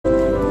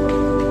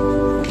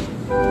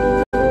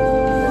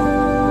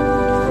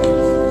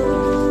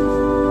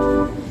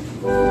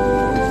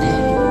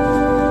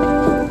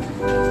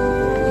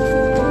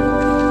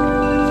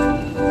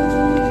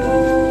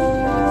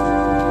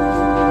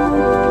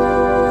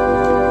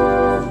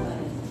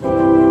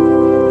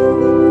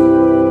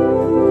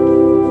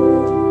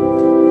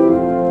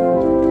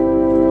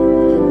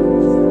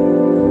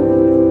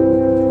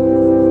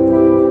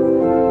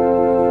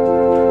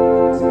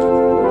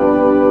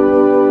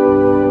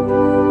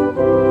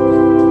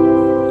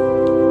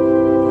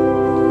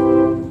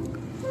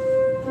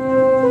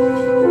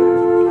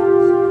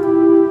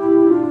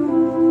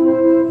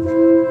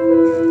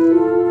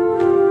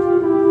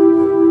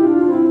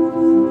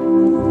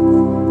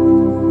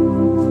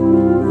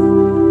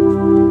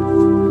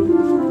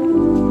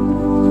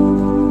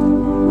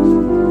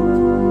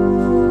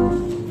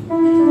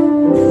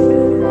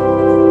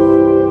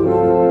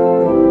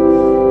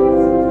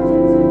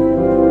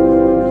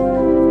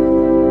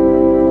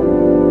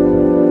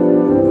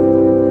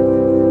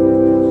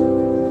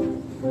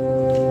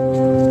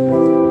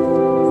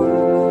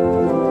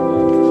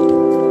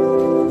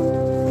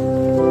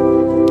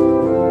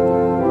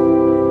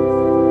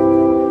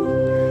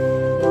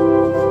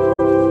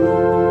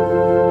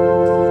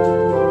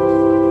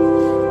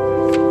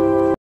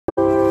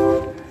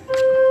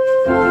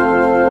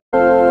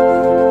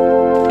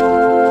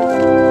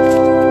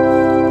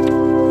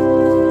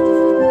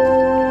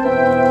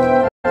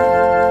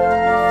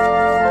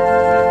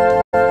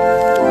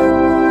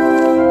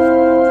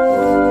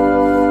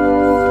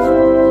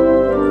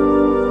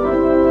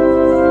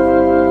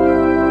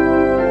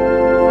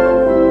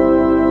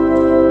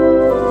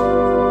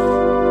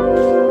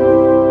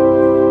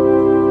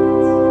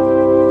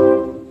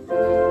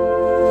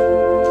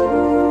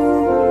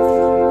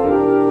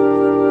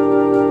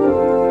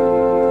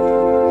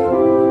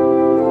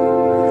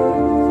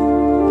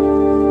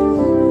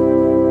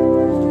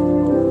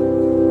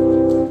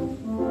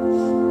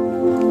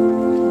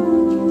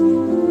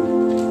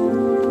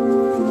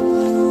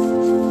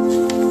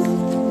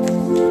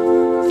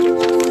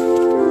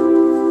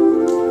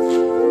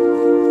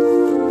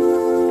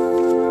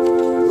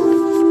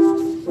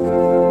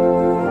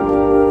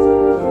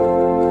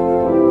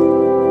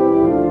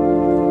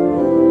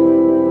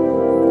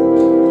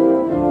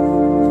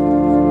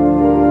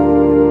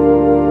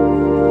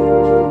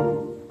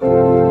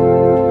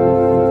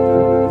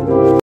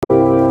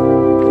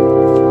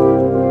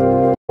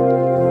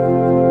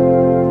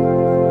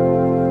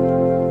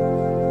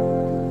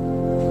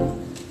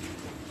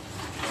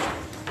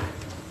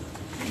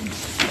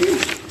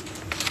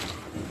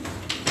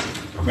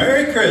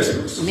Merry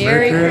Christmas.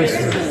 Merry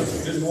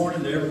Christmas. Good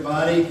morning to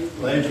everybody.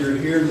 Glad you're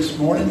here this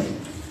morning.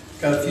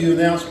 Got a few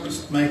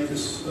announcements to make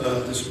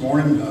this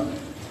morning.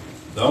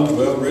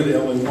 Really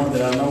only one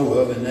that I know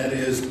of, and that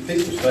is the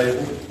People's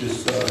Table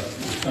is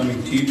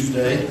coming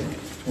Tuesday,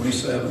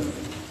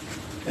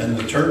 27th. And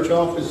the church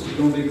office is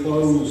going to be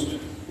closed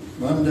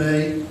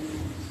Monday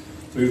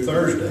through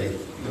Thursday,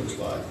 looks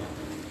like.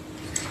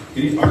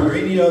 Are there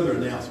any other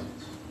announcements?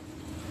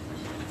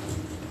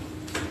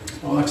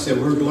 Well, like I said,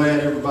 we're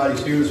glad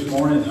everybody's here this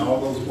morning, and all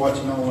those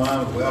watching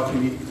online, we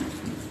welcome you.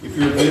 If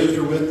you're a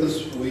visitor with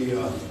us, we'd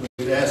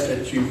ask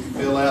that you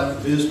fill out the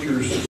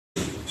visitor's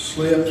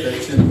slip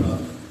that's in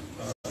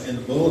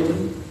the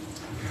bulletin,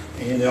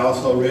 and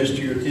also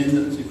register your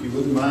attendance, if you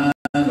wouldn't mind,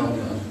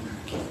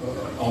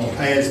 on the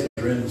pads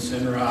that are in the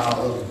center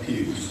aisle of the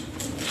pews.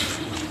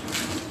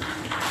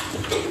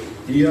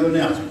 Any other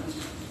announcements?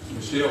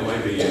 Michelle may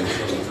be in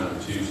sometime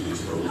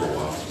Tuesdays for a little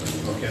while.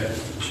 Okay,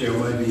 Michelle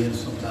may be in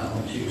sometime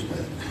on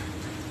Tuesday.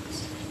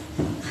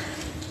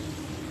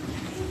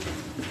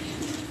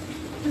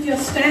 If you'll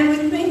stand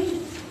with me,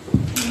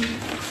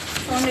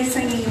 only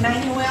singing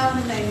Emmanuel,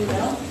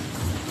 Emmanuel.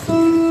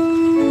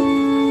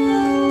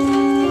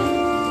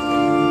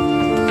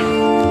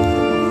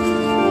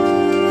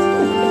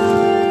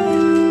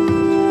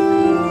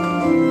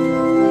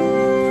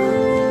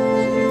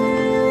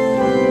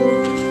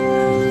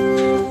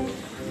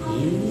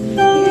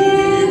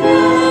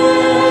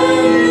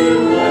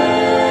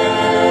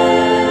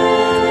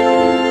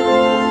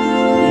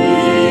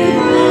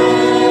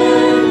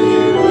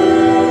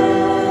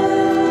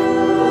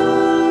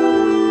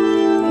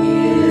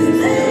 His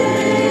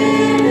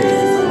name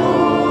is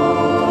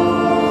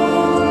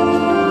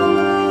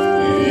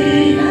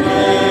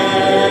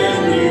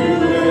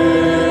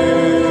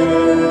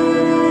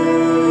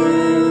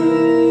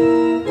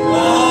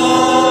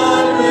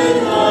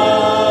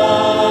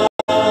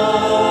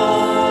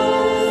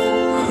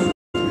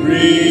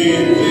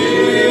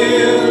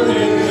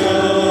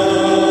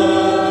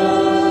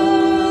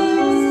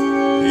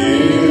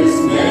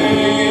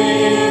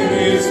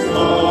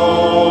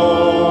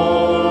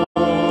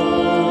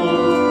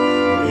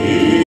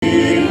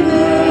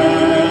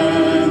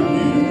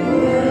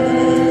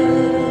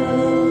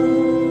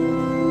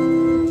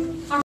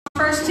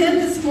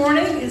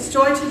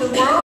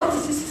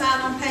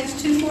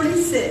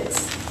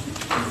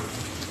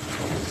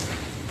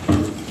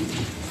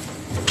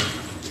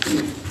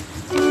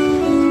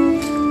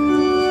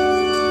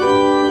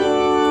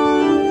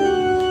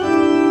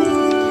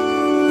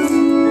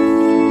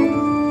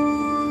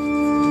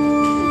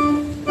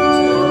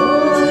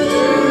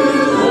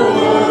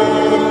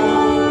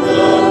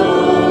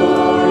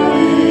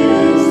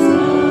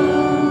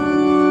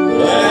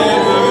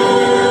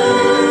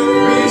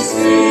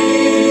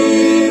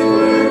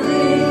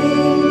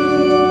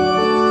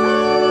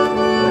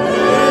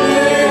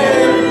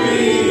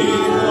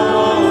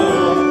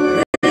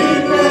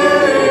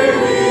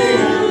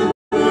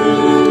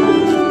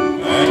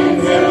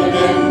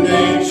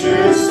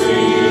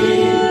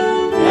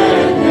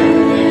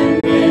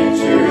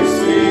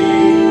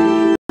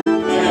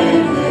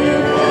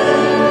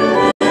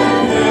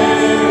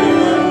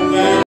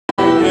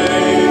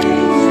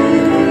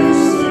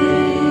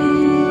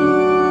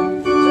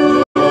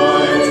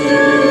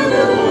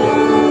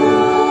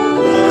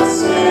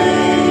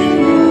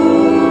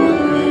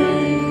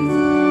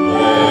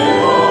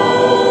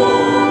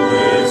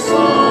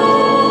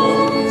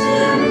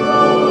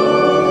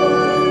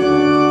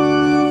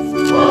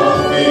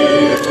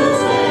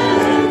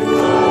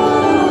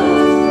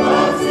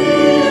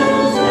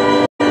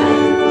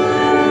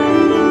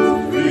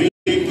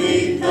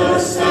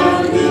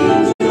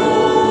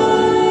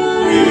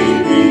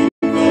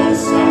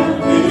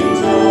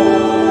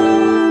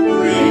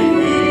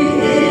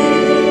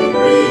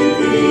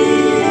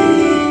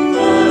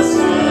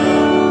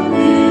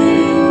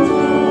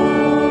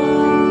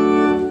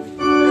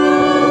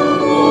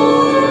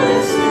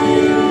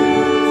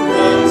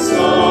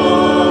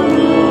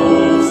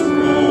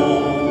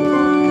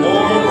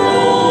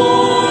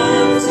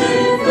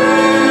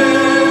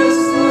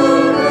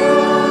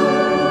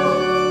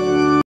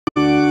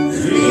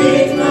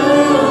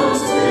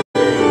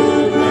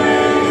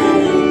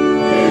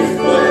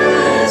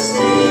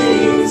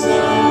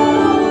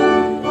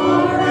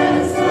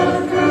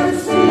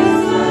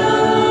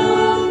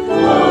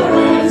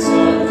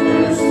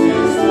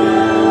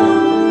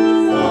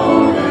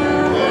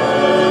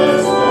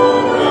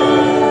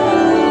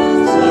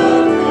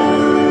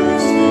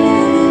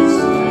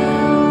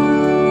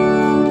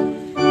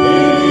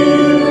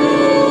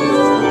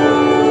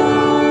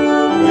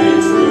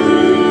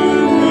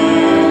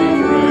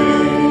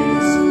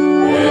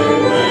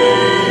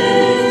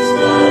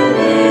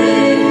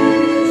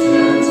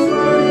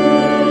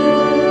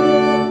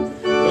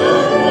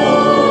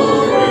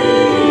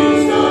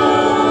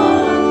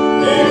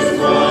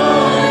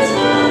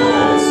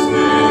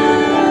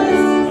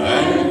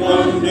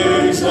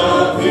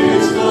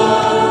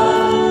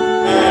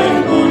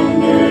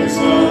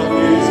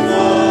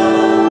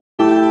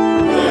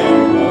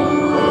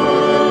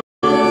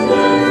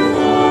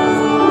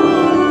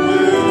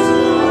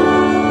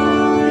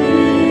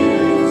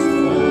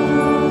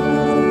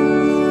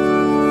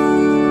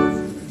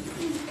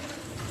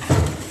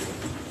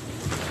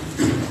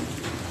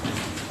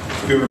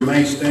you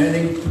remain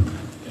standing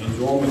and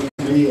join with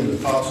me in the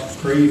Apostles'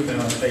 Creed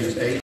found on page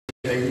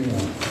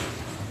 881.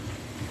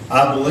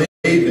 I believe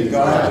in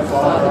God the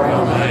Father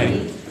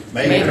Almighty,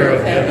 maker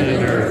of heaven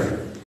and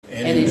earth,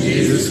 and in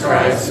Jesus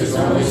Christ, his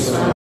only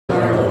Son,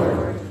 our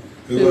Lord,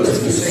 who was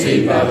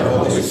conceived by the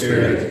Holy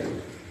Spirit,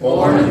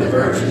 born of the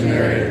Virgin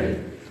Mary,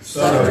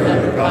 suffered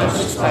under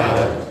Pontius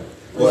Pilate,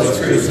 was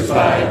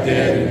crucified,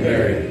 dead, and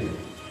buried.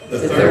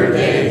 The third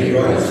day he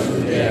rose from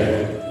the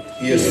dead.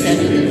 He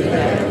ascended into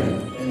heaven,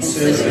 and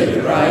sits at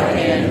the right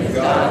hand of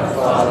God the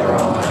Father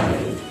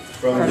Almighty.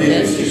 From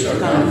thence he shall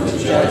come to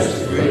judge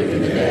the quick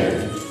and the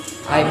dead.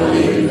 I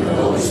believe in the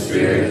Holy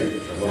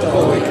Spirit, the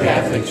Holy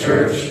Catholic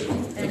Church,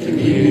 the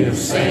communion of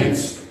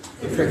saints,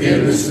 the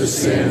forgiveness of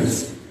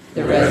sins,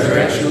 the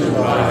resurrection of the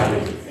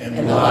body,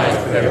 and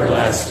life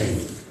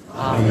everlasting.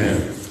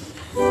 Amen.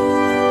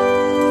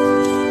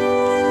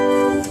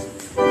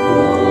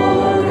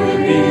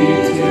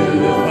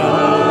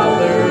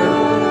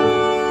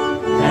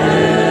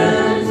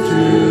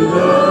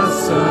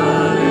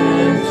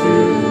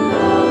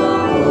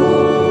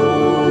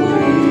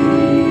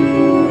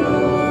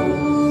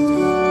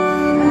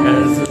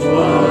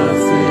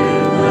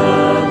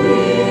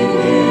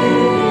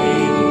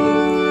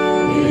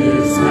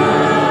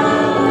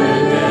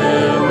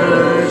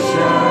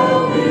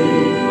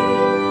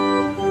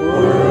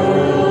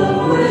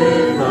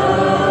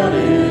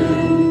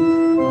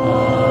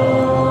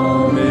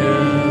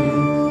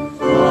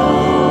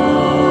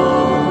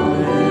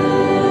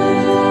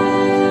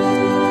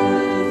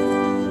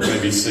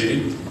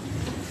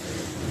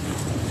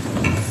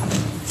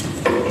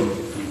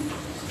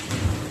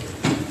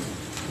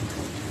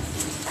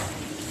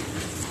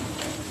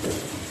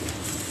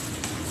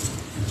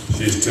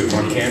 She just took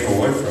my candle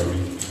away from me.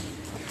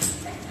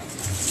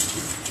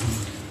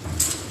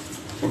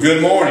 Well,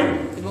 good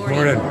morning. Good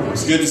morning.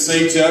 It's good to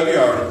see each of you.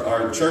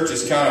 Our church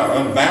is kind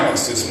of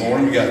unbalanced this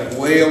morning. We got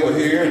way over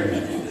here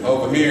and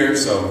over here.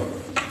 So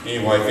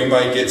anyway, if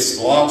anybody gets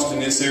lost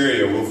in this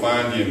area, we'll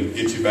find you and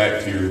get you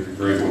back to your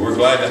group. But we're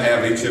glad to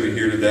have each of you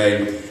here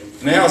today.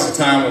 Now is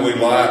the time when we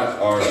light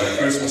our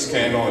Christmas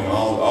candle and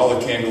all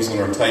the candles on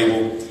our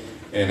table.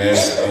 And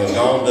as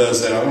Dawn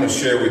does that, I want to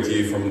share with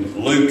you from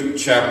Luke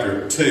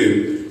chapter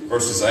 2,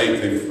 verses 8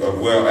 through,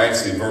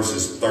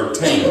 verses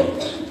 13.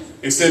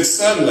 It said,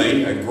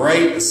 "Suddenly a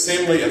great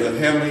assembly of the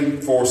heavenly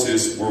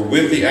forces were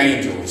with the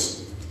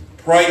angels,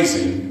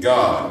 praising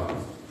God."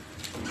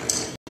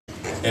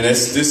 And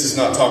this is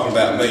not talking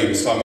about me,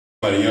 it's talking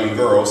about a young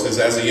girl. It says,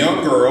 "As a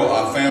young girl,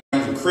 I found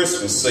the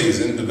Christmas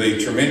season to be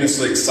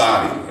tremendously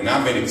exciting." And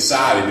I've been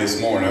excited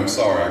this morning. I'm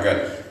sorry.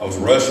 I was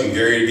rushing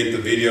Gary to get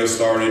the video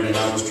started, and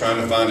I was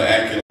trying to find an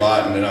accurate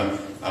light, and then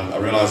I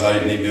realized I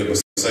didn't need to do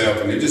it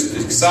myself. And it just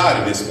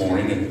excited this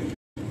morning,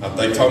 and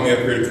they told me up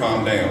here to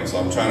calm down, so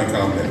I'm trying to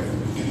calm down.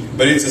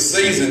 But it's a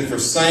season for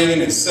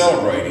singing and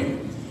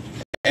celebrating,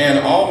 and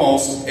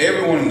almost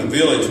everyone in the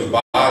village would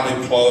buy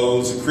new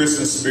clothes. The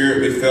Christmas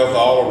spirit would be felt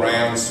all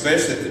around,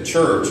 especially at the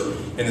church,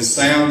 and the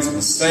sounds of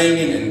the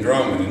singing and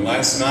drumming. And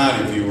last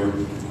night, if you were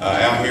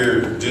out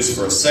here just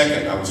for a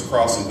second, I was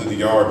crossing through the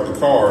yard with the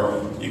car,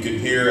 you could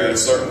hear at a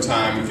certain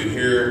time, you could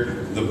hear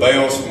the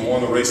bells from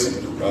one of the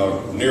recent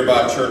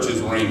nearby churches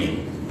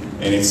ringing.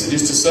 And it's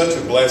just such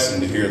a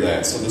blessing to hear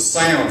that. So the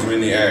sounds are in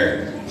the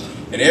air.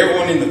 And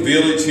everyone in the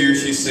village here,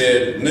 she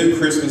said, knew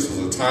Christmas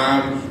was a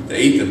time to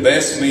eat the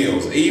best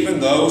meals. Even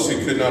those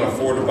who could not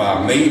afford to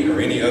buy meat or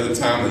any other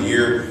time of the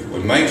year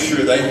would make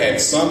sure they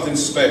had something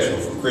special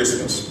for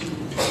Christmas.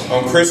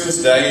 On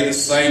Christmas Day, the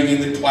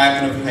singing, the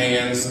clapping of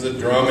hands, the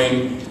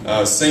drumming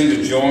seemed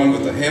to join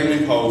with the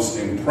heavenly host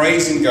in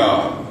praising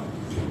God.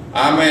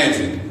 I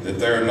imagine that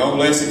there are no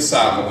less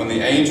excitement when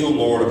the angel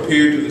Lord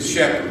appeared to the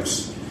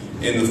shepherds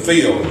in the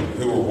field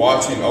who were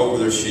watching over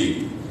their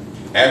sheep.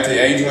 After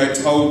the angel had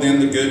told them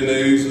the good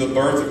news of the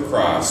birth of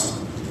Christ,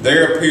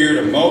 there appeared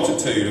a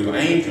multitude of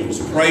angels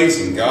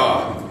praising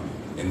God.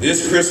 In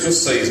this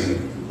Christmas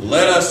season,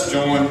 let us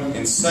join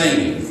in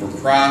singing, for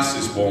Christ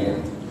is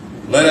born.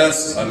 Let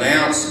us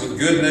announce with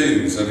good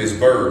news of his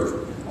birth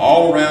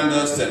all around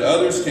us, that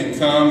others can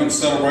come and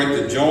celebrate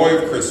the joy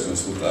of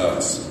Christmas with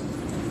us.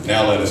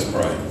 Now let us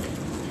pray.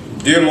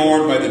 Dear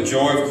Lord, may the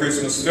joy of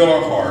Christmas fill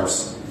our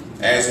hearts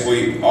as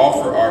we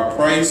offer our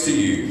praise to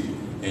you.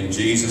 In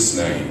Jesus'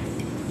 name,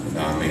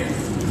 amen.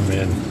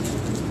 Amen.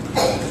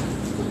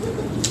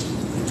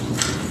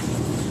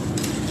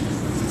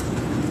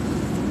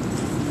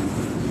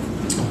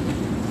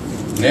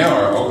 Now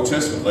our Old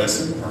Testament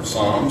lesson, our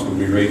Psalms, we'll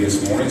be reading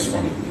this morning is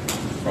from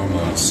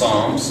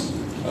Psalms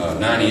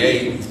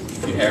 98.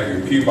 If you have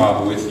your Pew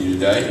Bible with you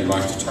today, you'd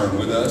like to turn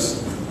with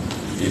us,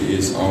 it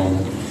is on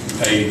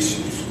page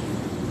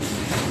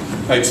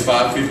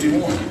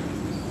 551.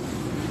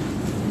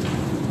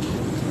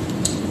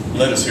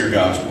 Let us hear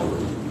God's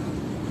word.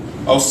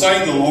 Oh,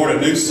 sing the Lord a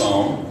new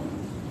song,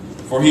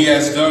 for he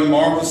has done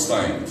marvelous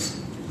things.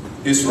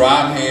 His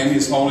right hand,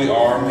 his holy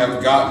arm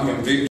have gotten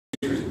him victory.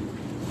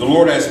 The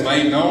Lord has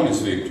made known his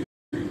victory.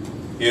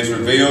 He has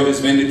revealed his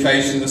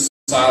vindication to the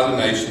sight of the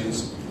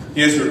nations.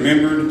 He has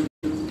remembered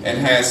and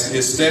has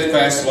his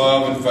steadfast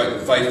love and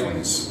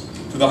faithfulness.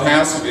 To the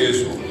house of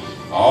Israel,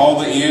 all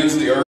the ends of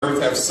the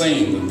earth have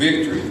seen the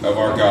victory of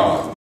our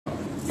God.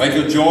 Make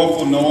a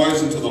joyful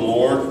noise unto the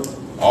Lord,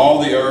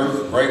 all the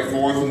earth. Break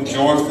forth in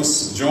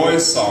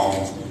joyous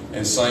songs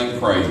and sing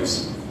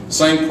praise.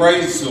 Sing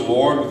praise to the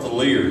Lord with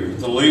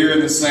the lyre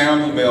and the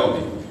sound of the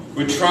melody,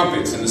 with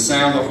trumpets and the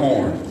sound of the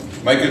horn.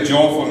 Make a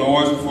joyful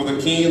noise before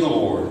the King of the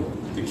Lord,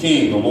 the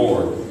King, the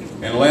Lord.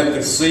 And let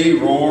the sea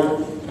roar,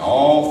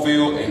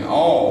 and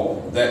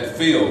all that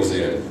fills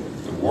it,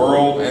 the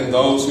world and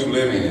those who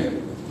live in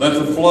it. Let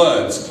the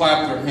floods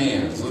clap their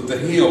hands. Let the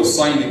hills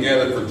sing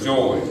together for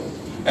joy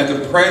at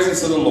the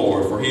presence of the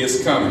Lord, for he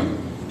is coming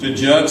to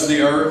judge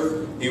the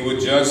earth. He will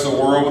judge the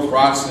world with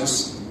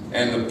righteousness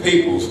and the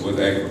peoples with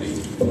equity.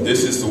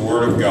 This is the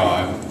word of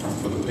God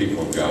for the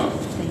people of God.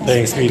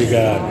 Thanks be to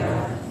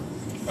God.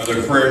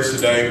 Other prayers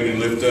today,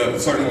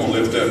 certainly we'll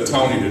lift up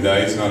Tony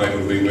today. He's not able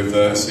to be with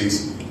us.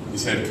 He's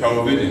had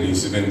COVID and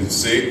he's been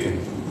sick.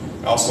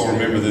 And also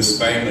remember this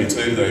family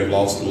too. They've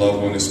lost a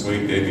loved one this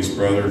week, Debbie's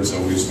brother. And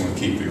so we just want to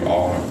keep you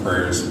all in our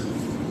prayers.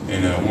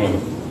 And I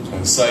want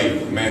to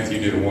say Matthew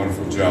did a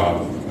wonderful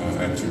job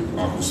at your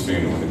uncle's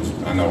funeral.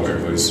 I know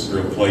everybody's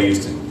real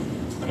pleased,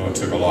 and I know it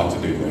took a lot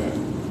to do that.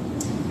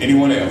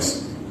 Anyone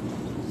else?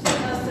 Those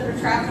that are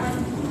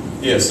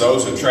traveling. Yes,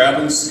 those who are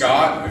traveling.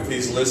 Scott, if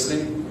he's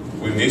listening,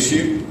 we miss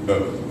you,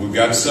 but we've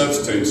got a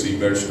substitute, so you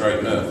better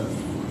straighten up.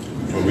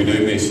 But we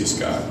do miss you,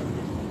 Scott.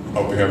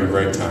 Hope you're having a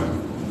great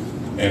time.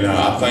 And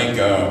I think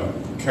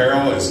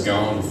Carol is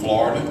gone to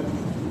Florida.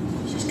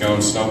 She's gone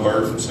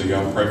snowbirding, so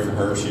y'all pray for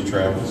her as she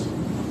travels.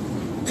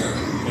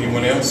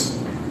 Anyone else?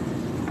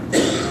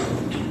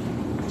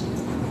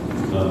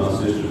 My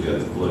sister's got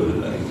the flu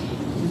today.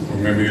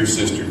 Remember your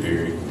sister,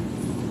 Gary.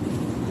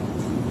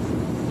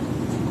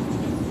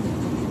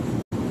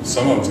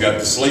 Some of them's got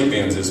the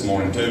sleep-ins this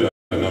morning, too.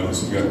 I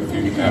noticed we got a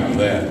few after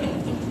that.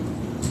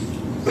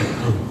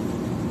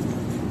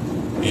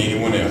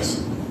 Anyone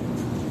else?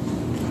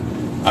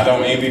 I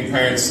don't envy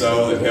parents,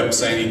 though, that help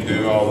Sandy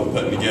do all the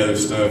putting together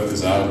stuff,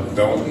 because I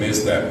don't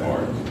miss that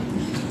part.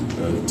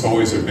 The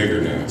toys are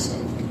bigger now, so.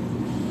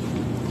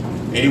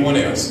 Anyone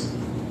else?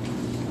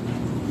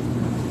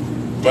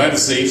 Glad to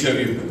see each of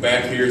you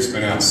back here. It's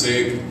been out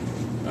sick.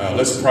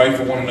 Let's pray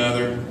for one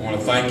another. I want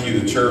to thank you,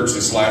 the church,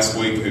 this last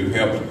week who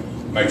helped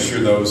make sure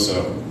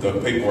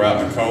the people were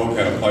out in the cold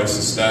had a place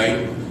to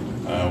stay.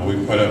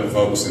 We put up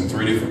folks in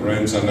 3 different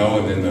rooms, I know,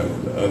 and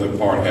then the other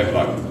part had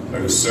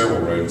there was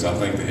several rooms. I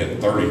think they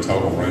had 30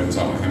 total rooms.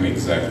 I don't know how many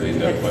exactly they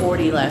ended up with.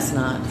 40 last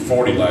night.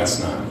 40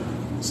 last night.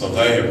 So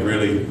they have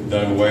really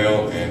done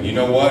well. And you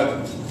know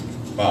what?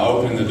 By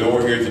opening the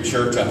door here at the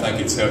church, I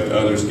think it's helped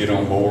others get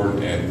on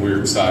board, and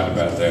we're excited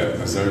about that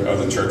because there are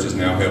other churches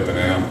now helping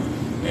out.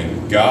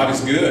 And God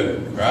is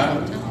good, right?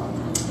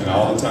 And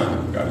all the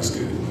time, God is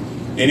good.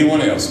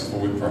 Anyone else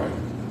before we pray?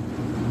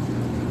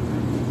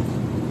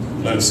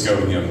 Let us go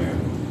to Him now.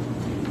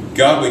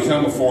 God, we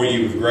come before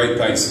you with great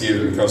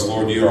thanksgiving because,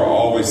 Lord, you are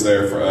always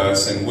there for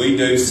us. And we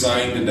do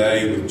sing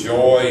today with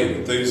joy and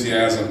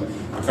enthusiasm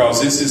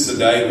because this is the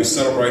day we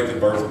celebrate the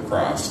birth of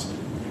Christ.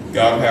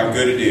 God, how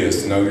good it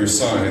is to know your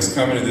Son has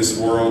come into this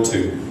world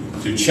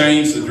to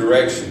change the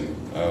direction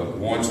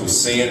once with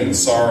sin and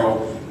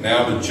sorrow,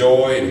 now to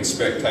joy and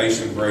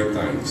expectation of great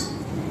things.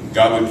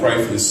 God, we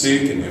pray for the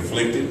sick and the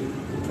afflicted.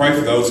 We pray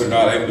for those who are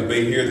not able to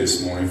be here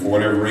this morning for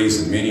whatever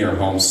reason. Many are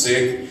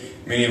homesick.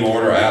 Many,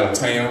 Lord, are out of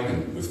town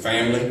and with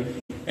family.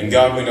 And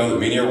God, we know that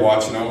many are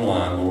watching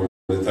online, Lord,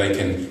 that they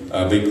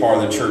can be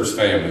part of the church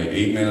family,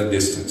 even at a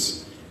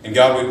distance. And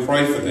God, we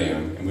pray for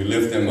them and we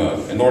lift them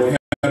up. And Lord,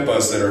 help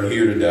us that are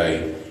here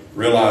today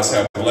realize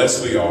how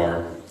blessed we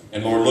are.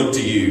 And Lord, look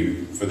to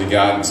you for the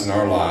guidance in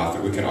our life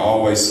that we can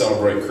always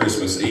celebrate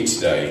Christmas each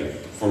day.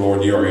 For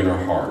Lord, you are in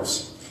our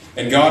hearts.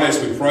 And God, as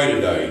we pray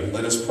today,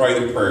 let us pray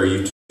the prayer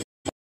you taught.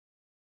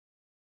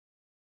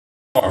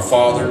 Our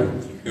Father,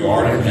 who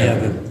art in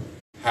heaven,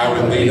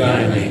 hallowed be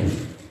thy name.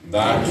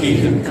 Thy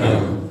kingdom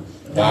come,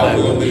 thy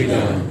will be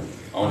done,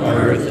 on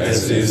earth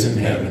as it is in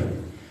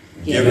heaven.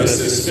 Give us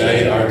this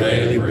day our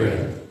daily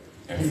bread,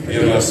 and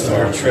forgive us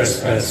our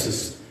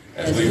trespasses,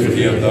 as we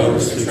forgive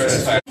those who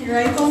trespass. You're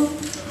able.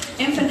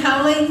 Infant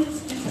Holy,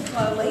 Infant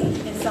Lowly.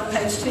 It's on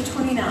page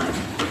 229.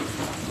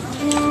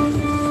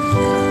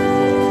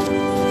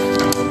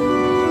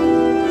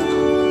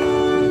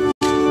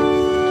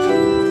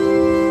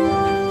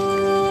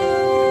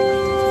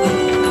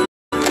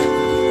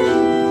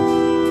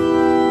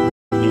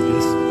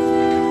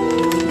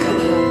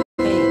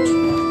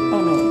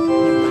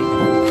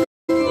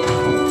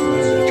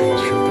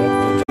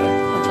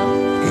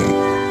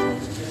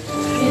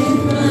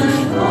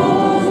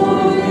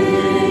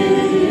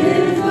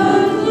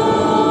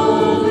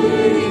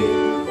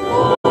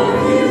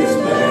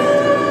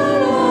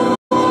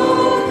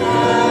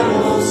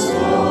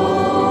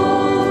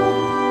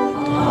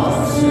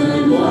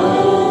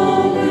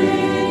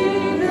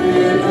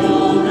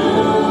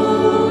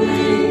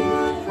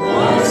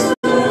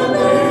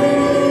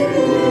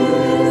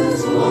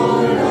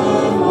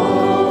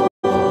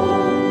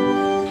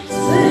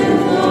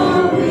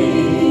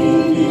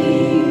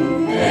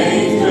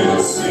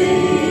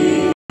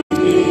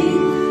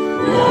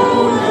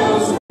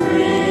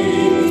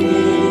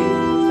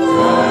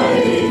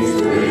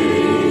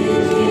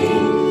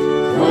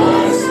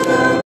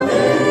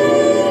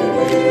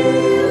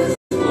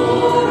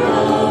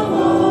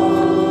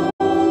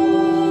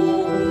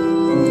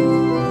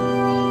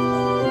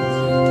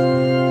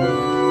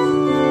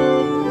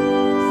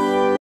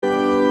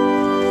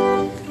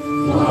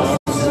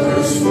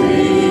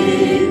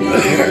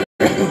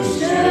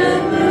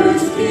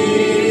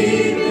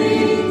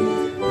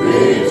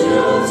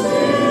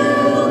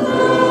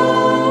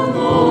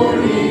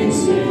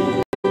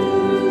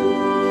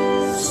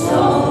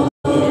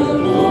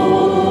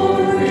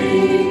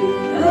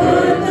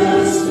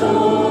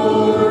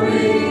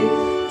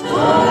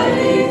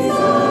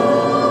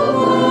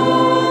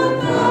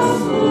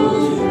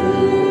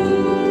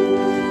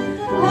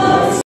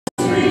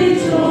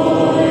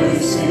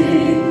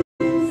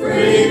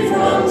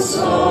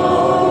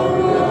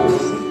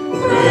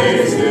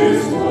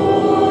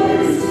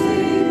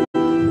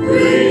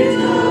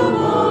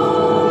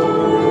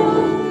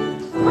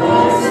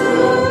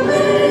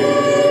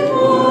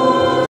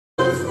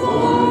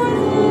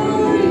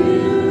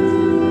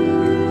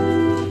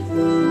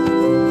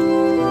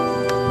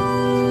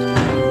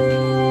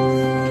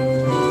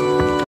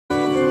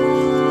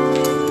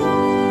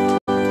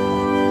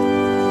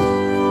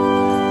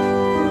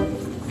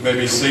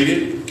 be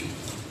seated.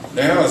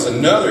 Now is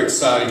another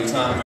exciting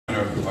time in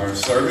our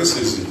service.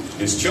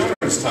 Is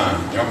children's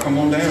time. Y'all come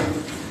on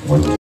down.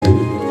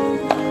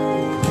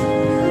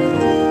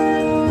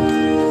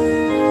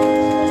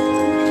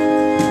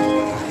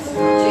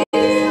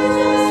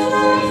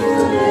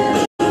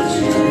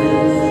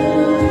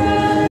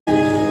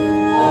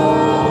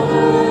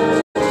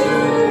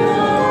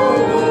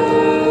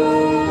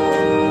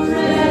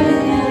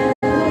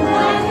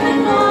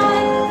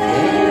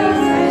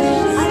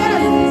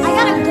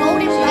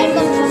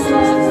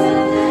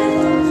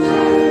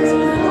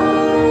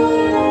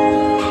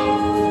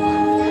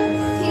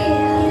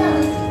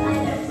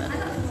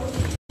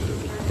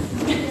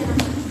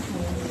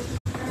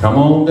 Come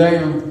on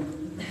down.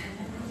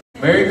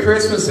 Merry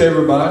Christmas,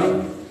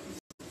 everybody.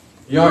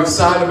 Y'all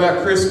excited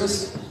about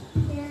Christmas?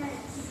 Yes.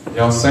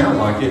 Y'all sound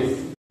like it.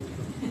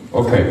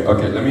 Okay,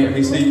 let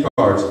me see your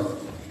cards.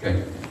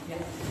 Okay.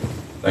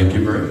 Thank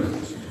you very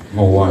much. I'm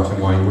going to watch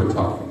them while you were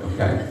talking,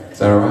 okay? Is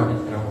that all right?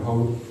 Can I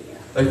hold them?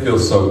 They feel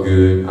so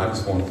good. I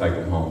just want to take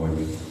them home with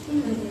me.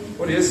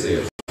 What is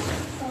this?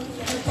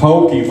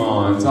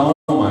 Pokemons.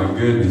 Oh my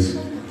goodness.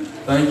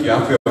 Thank you.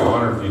 I feel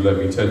honored if you let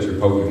me touch your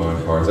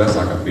Pokemon cards. That's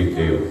like a big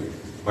deal.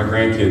 My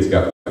grandkids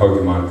got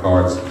Pokemon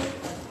cards.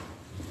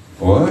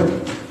 What?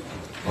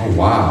 Oh,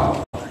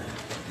 wow.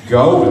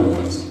 Golden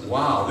ones.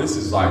 Wow, this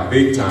is like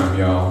big time,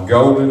 y'all.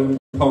 Golden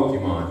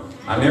Pokemon.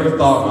 I never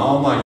thought in all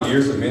my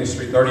years of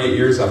ministry, 38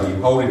 years, I'd be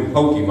holding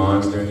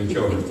Pokemons during the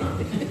children's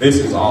time. This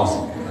is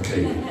awesome, I tell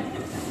you.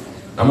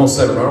 I'm going to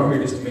set it right over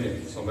here just a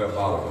minute so they'll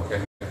follow,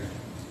 okay?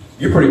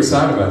 You're pretty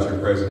excited about your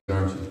present,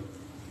 aren't you?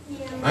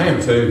 Yeah. I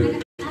am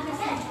too.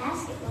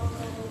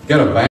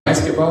 Got a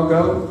basketball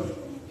goal?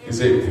 Is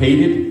it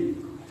heated?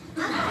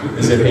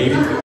 Is it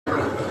heated?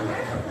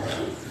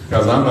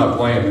 Because I'm not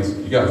playing this.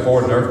 You got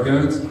 4 Nerf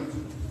guns?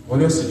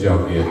 What else did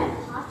y'all get?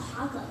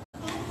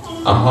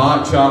 A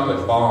hot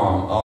chocolate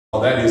bomb.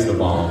 Oh, that is the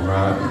bomb,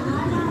 right?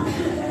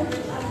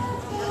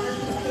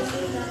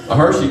 A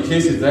Hershey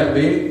Kisses that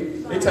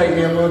big? It take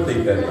me a month to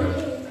eat that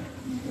much.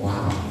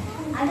 Wow.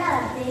 I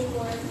got a big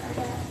one.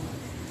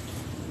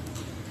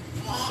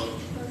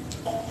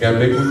 Got a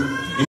big one?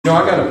 You know,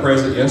 I got a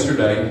present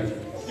yesterday.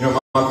 You know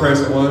what my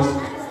present was?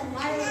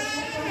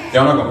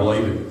 Y'all not going to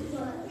believe it.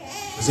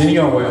 Does any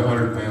of y'all weigh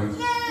 100 pounds?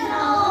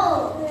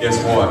 No. Guess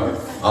what?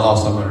 I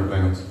lost 100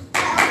 pounds.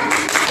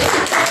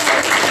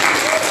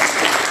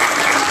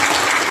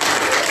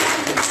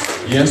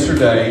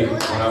 Yesterday,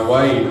 when I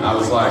weighed, I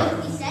was like,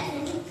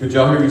 could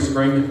y'all hear me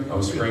screaming? I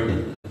was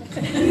screaming.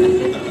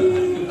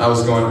 I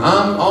was going,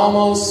 I'm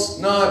almost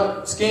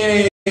not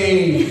skinny.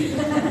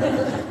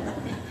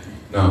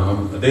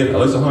 No, I did. I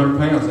lost 100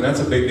 pounds, and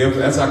that's a big deal.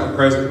 That's like a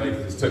present to me.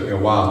 It took me a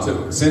while.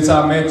 Since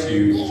I met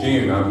you in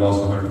June, I've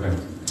lost 100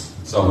 pounds.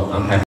 So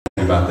I'm happy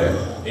about that.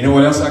 You know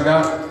what else I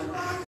got?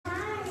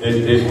 It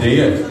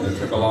did. It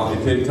took a long.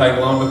 It didn't take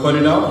long to put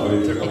it on, but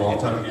it took a long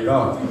time to get it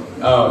off.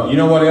 You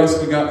know what else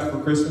we got for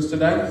Christmas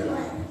today?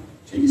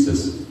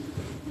 Jesus.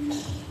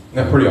 Isn't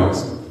that pretty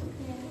awesome?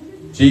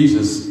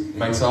 Jesus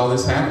makes all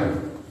this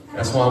happen.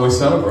 That's why we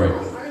celebrate.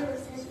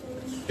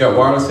 You got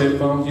wireless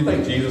headphones? You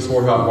think Jesus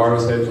wore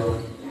wireless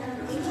headphones?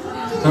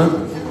 Huh?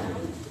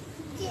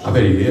 I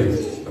bet he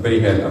did. I bet he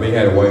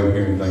had a way of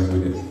hearing things we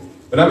did.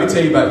 But let me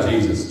tell you about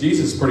Jesus.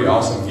 Jesus is a pretty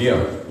awesome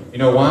gift. You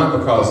know why?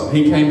 Because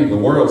he came into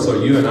the world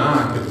so you and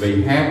I could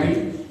be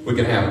happy, we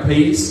can have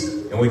peace,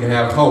 and we can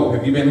have hope.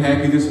 Have you been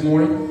happy this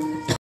morning?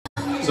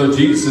 So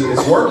Jesus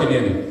is working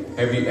in it.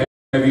 Have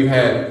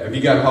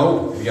you got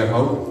hope? Have you got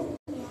hope?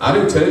 I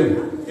do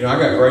too. You know, I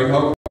got great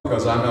hope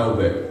because I know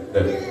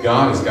that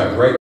God has got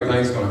great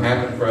things going to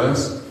happen for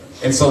us.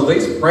 And so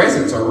these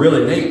presents are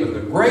really neat, but the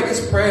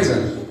greatest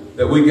present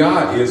that we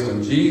got is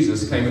when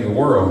Jesus came in the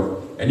world.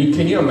 And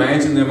can you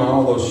imagine them,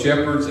 all those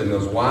shepherds and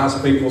those wise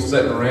people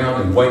sitting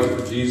around and waiting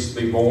for Jesus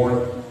to be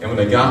born? And when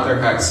they got there,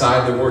 how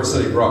excited they were. It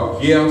said they brought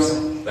gifts.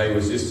 They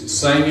was just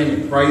singing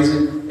and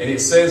praising. And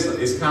it says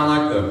it's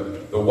kind of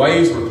like the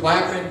waves were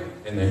clapping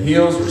and the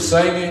hills were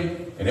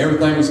singing and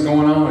everything was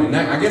going on. And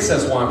I guess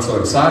that's why I'm so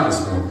excited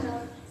this morning.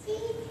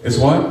 It's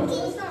what?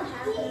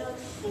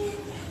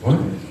 What?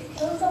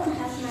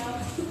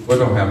 What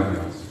don't have a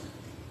mouse?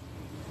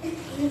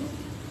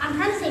 I'm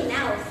trying to say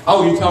mouse.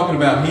 Oh, you're talking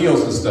about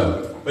heels and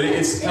stuff. But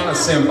it's kind of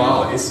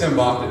symbolic. It's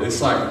symbolic.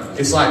 It's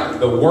like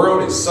the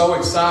world is so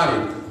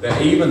excited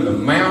that even the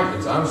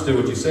mountains. I understood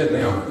what you said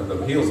now. The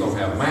hills don't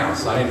have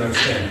mouths. I didn't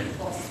understand.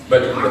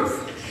 But a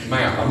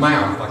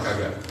mouth like I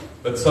got.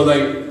 But so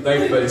but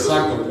it's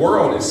like the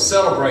world is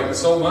celebrating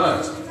so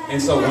much.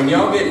 And so when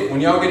y'all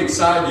get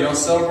excited, do y'all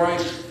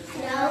celebrate?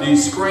 No. Do you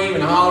scream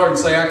and holler and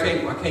say, I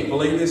can't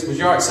believe this? Was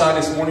y'all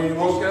excited this morning when you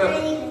woke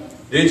up?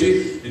 Did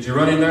you? Did you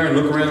run in there and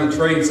look around the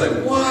tree and say,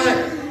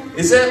 what?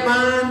 Is that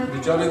mine?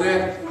 Did y'all do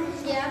that?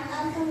 Yeah.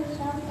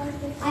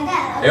 I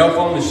got Elf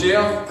on the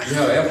shelf? You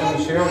have an elf on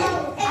the shelf?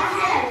 I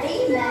had a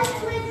big bag.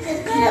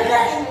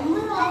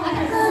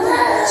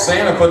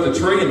 Santa put the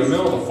tree in the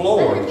middle of the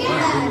floor.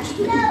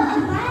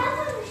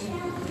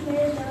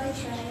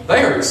 They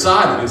are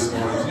excited this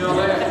morning. Did you know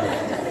that?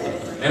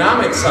 And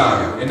I'm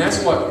excited. And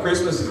that's what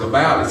Christmas is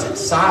about, is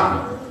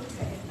excitement.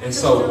 And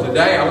so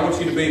today I want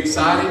you to be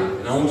excited,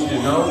 and I want you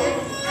to know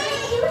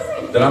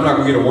that I'm not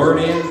going to get a word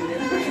in.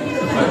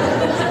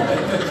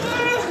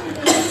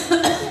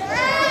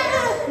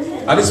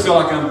 I just feel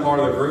like I'm part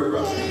of the group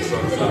right now. So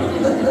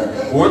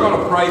excited. We're going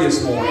to pray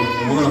this morning,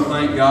 and we're going to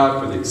thank God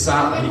for the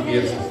excitement He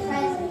gives us.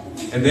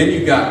 And then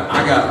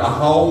I got a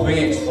whole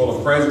bench full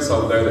of presents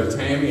over there that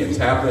Tammy and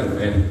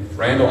Taplin and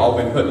Randall all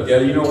been put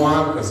together. You know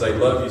why? Because they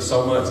love you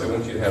so much. They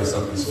want you to have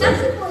something Some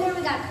special. people here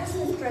we got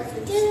Christmas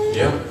presents.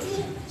 Yeah.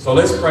 So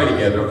let's pray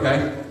together,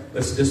 okay?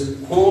 Let's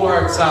just pull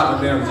our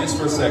excitement down just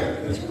for a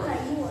second. Let's pray.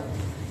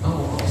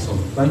 Oh, awesome.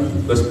 Thank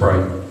you. Let's pray.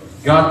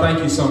 God, thank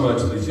you so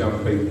much for these young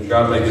people.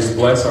 God, they just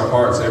bless our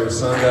hearts every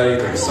Sunday.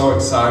 They're so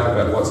excited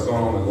about what's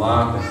going on in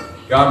life.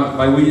 And God,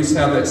 may we just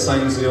have that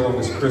same zeal on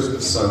this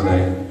Christmas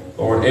Sunday.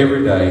 Lord,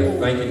 every day,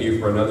 thanking you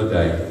for another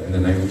day. In the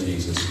name of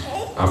Jesus.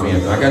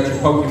 Amen. I got your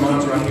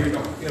Pokemons right here.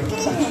 Don't forget them.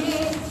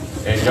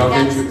 And y'all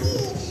get your...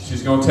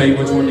 She's going to tell you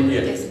which one to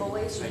get. It's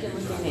boys, you can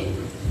look at me.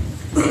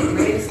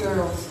 Red is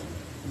girls.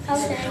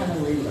 Okay. Kind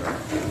of littler.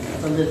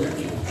 A littler.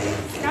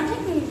 Can I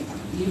take me?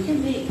 You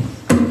can be.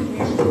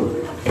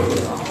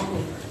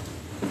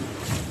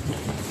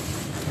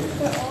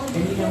 They're all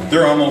different.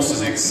 They're almost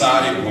as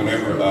excited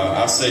whenever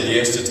I said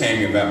yes to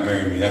Tammy about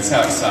marrying me. That's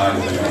how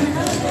excited they are. I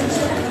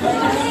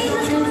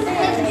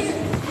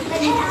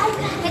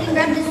can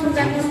grab this one,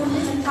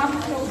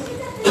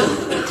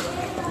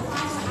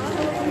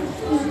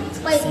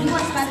 Wait, you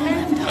want Spider-Man?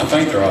 I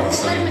think they're all the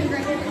same. Spider-Man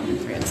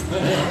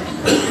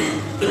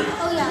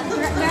Oh yeah,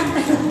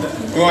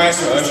 grab We'll ask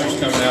the ushers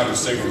coming out to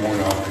sing the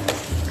morning offering.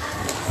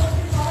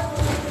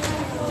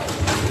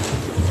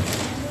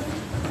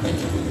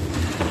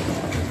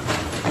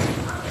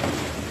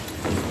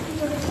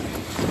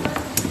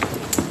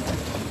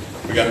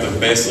 We got the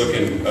best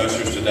looking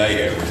ushers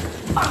today ever.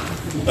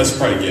 Let's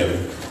pray together.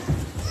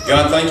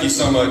 God, thank you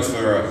so much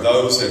for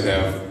those that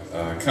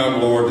have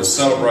come, Lord, to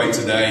celebrate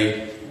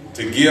today,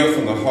 to give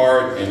from the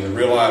heart and to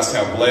realize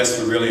how blessed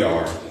we really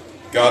are.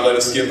 God, let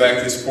us give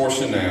back this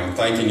portion now,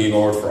 thanking you,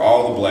 Lord, for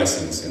all the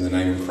blessings. In the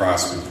name of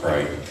Christ we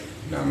pray.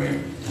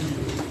 Amen.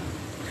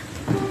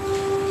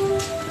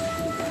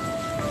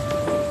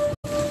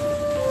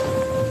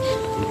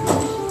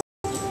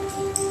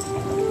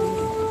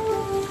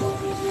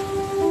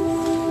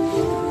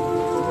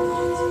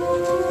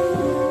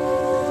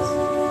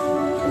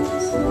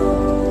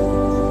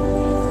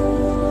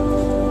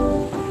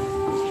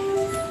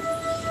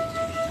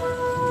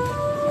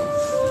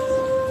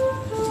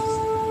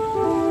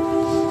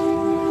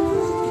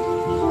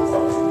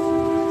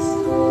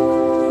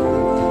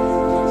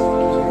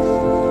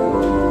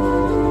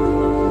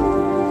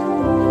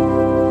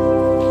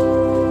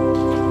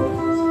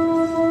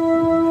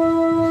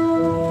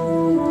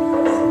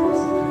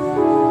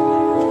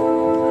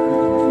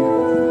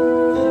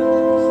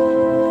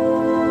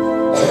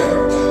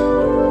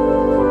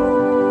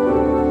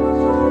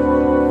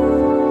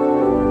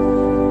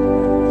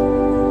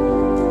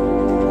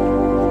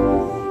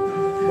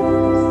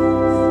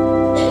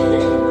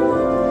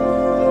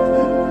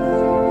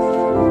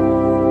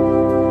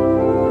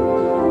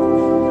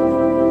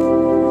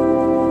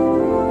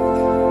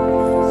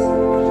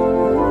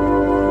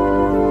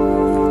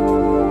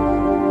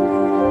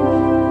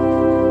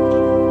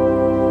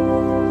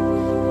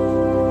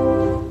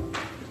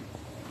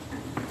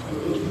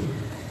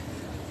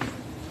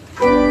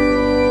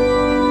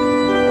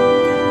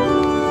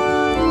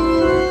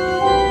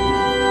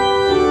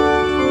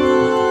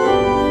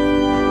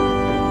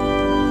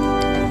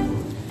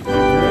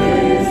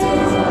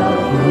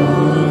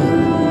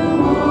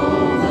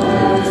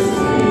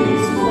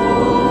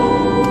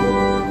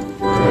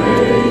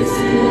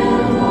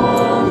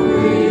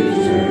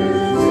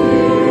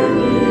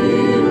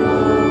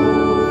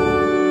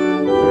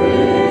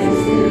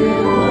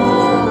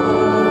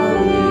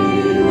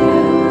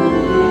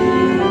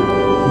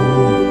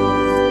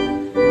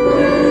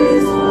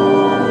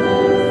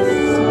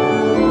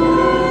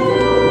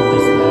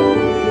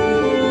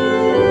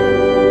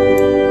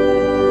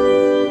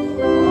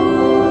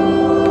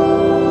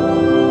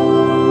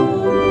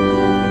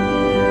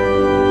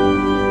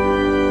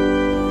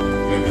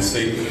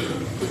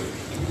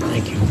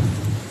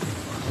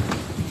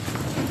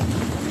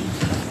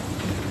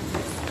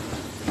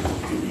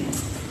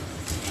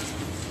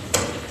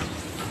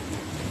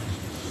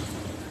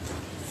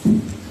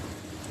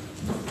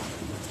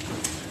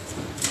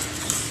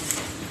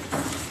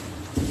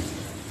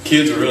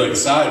 Kids are really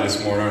excited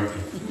this morning, aren't they?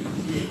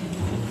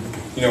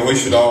 You know, we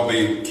should all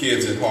be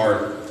kids at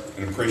heart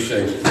and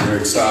appreciate their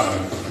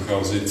excitement,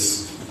 because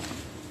it's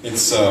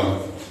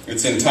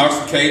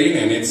intoxicating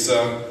and it's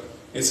a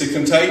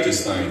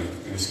contagious thing.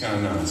 It's kind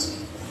of nice.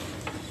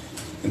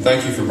 And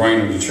thank you for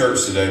bringing them to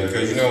church today,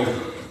 because you know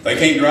they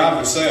can't drive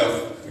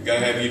themselves. We've got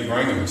to have you to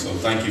bring them. So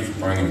thank you for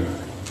bringing them.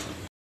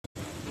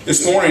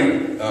 This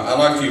morning, I'd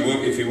like you,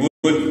 if you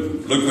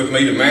would, look with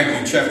me to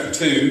Matthew chapter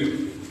 2.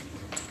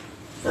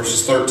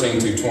 Verses 13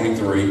 to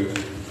 23.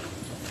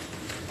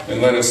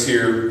 And let us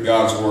hear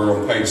God's word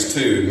on page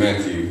 2 in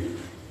Matthew.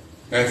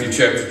 Matthew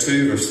chapter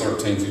 2, verse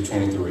 13 through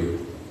 23.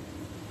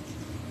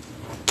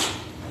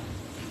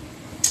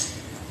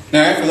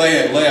 Now after they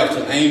had left,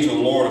 an angel of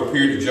the Lord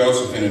appeared to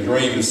Joseph in a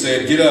dream and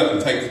said, "Get up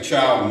and take the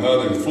child and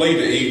mother and flee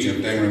to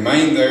Egypt and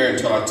remain there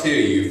until I tell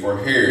you, for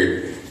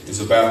Herod is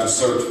about to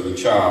search for the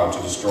child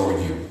to destroy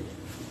him."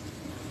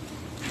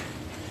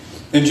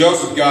 Then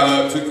Joseph got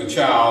up, took the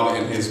child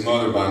and his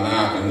mother by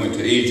night, and went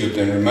to Egypt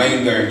and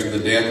remained there until the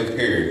death of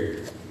Herod.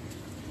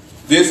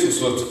 This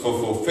was to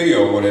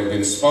fulfill what had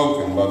been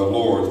spoken by the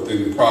Lord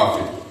through the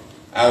prophet,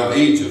 "Out of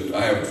Egypt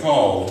I have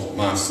called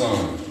my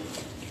son."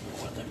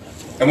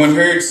 And when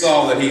Herod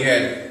saw that he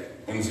had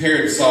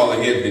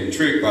been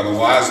tricked by the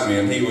wise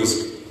men, he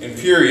was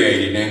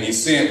infuriated, and he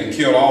sent and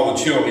killed all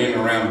the children in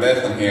and around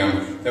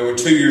Bethlehem that were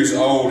 2 years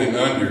old and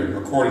under,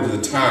 according to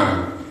the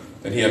time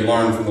that he had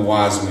learned from the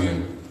wise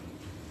men.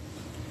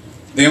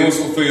 Then was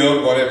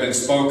fulfilled what had been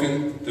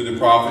spoken through the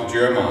prophet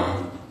Jeremiah.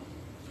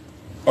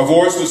 A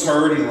voice was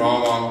heard in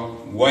Ramah,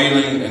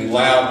 wailing and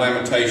loud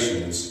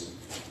lamentations,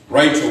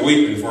 Rachel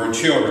weeping for her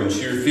children.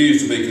 She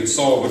refused to be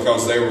consoled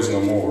because there was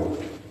no more.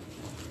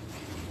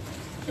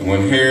 And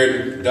when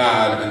Herod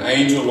died, an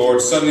angel of the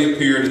Lord suddenly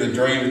appeared in the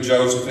dream to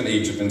Joseph in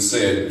Egypt and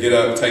said, "Get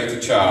up, take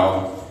the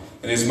child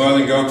and his mother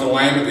and go to the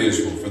land of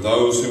Israel, for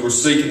those who were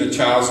seeking the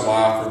child's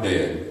life are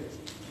dead."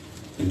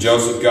 And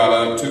Joseph got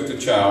up, took the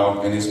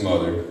child and his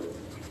mother,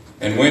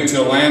 and went to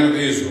the land of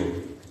Israel.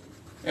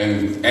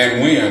 And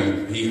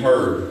when he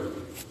heard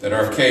that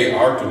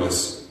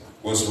Archelaus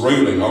was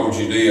ruling over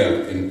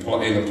Judea in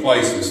the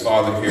place of his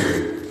father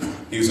Herod,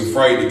 he was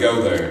afraid to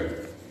go there.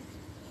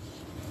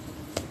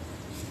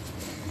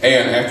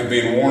 And after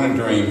being warned in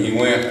a dream, he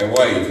went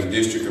away to the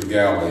district of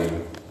Galilee.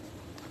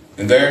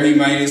 And there he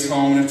made his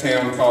home in a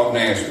town called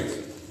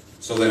Nazareth,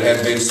 so that it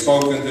had been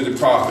spoken through the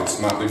prophets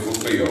might be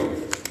fulfilled.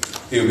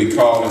 He will be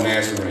called a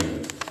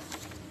Nazarene.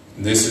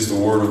 And this is the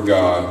word of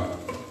God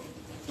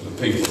for the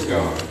people of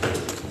God.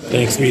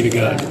 Thanks be to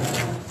God.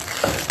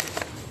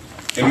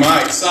 In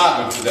my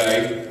excitement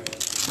today,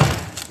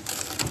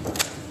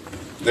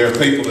 there are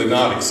people that are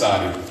not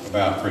excited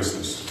about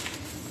Christmas.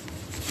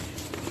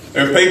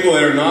 There are people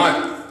that are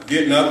not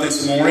getting up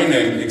this morning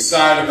and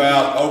excited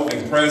about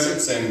opening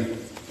presents and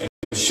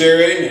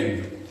sharing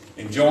and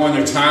enjoying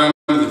their time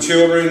with the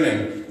children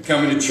and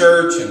coming to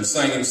church and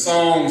singing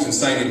songs and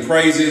singing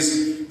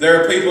praises.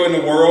 There are people in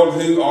the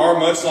world who are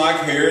much like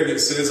Herod that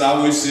says,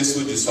 "I wish this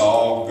would just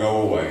all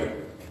go away."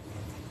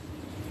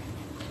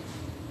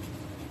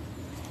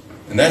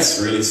 And that's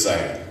really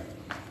sad.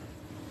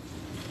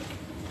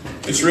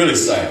 It's really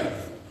sad.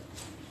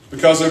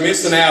 Because they're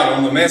missing out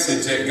on the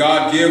message that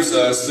God gives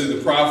us through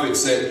the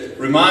prophets that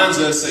reminds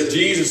us that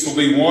Jesus will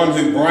be one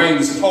who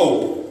brings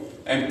hope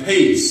and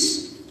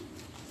peace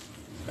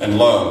and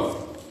love.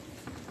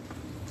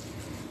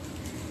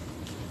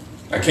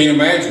 I can't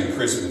imagine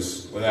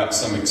Christmas without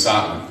some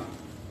excitement.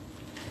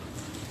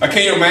 I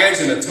can't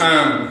imagine a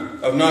time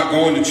of not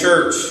going to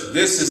church.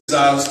 This is,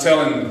 I was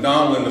telling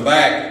Donald in the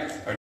back,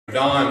 or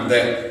Don,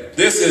 that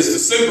this is the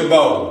Super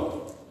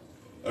Bowl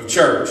of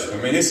church. I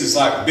mean, this is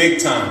like big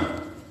time.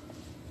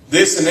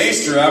 This and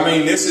Easter, I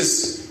mean, this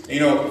is,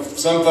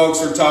 some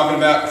folks are talking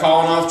about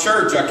calling off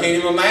church. I can't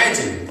even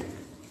imagine.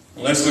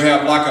 Unless we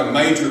have like a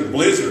major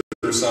blizzard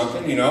or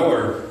something,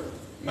 or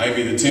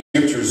maybe the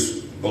temperature's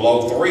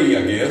below 3,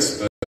 I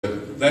guess.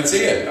 But that's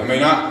it. I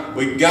mean,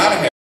 we got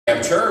to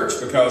have church,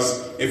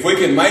 because if we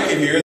can make it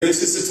here,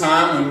 this is the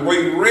time when we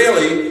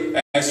really,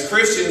 as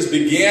Christians,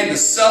 begin to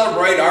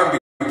celebrate our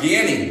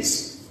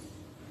beginnings.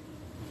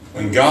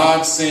 When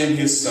God sent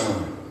His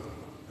Son.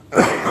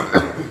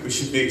 We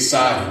should be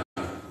excited.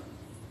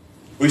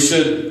 We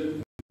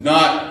should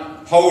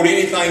not hold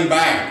anything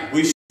back.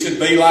 We should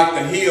be like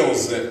the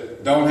hills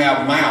that don't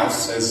have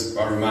mouths, as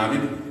I'm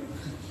reminded.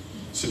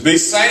 Should be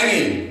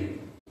singing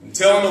and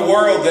telling the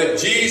world that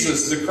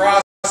Jesus, the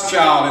Christ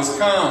child, has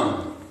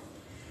come.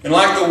 And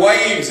like the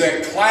waves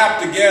that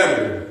clap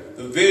together,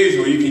 the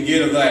visual you can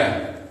get of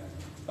that,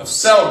 of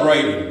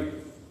celebrating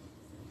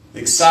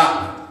the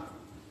excitement.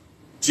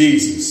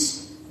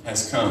 Jesus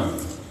has come.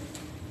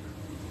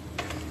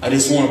 I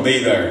just want to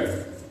be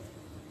there.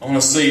 I want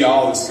to see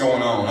all that's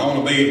going on. I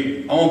want to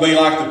be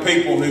like the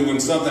people who, when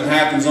something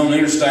happens on the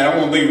interstate, I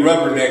want to be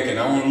rubbernecking.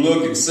 I want to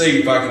look and see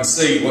if I can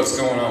see what's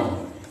going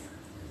on.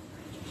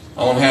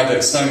 I want to have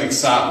that same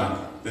excitement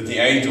that the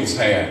angels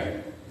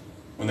had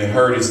when they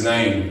heard His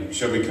name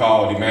shall be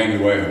called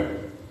Emmanuel.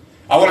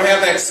 I want to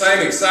have that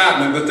same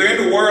excitement, but there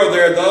in the world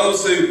there are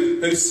those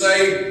who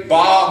say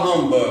bah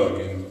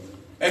humbug.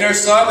 And there's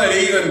some that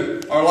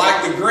even are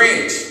like the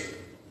Grinch.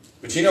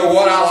 But you know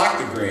what? I like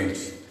the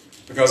Grinch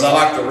because I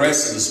like the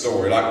rest of the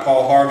story. Like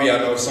Paul Harvey, I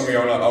know some of you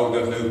are not old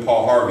enough to know who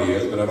Paul Harvey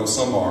is, but I know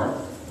some are.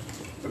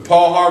 But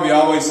Paul Harvey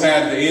always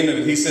had the end of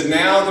it. He said,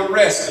 "Now the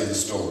rest of the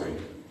story."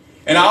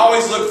 And I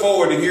always look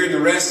forward to hearing the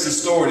rest of the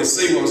story to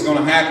see what was going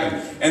to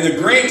happen. And the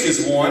Grinch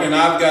is one, and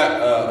I've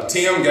got,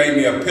 Tim gave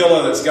me a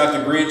pillow that's got the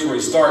Grinch where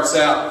he starts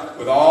out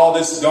with all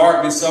this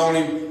darkness on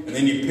him, and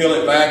then you peel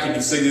it back and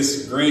you see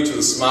this Grinch with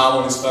a smile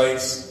on his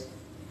face.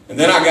 And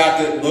then I got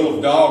that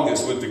little dog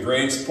that's with the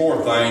Grinch. Poor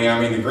thing. I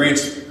mean, the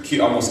Grinch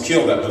almost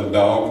killed that little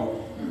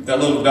dog. That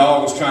little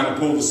dog was trying to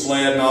pull the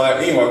sled and all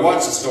that. Anyway,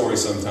 watch the story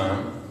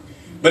sometime.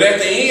 But at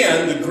the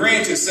end, the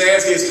Grinch, it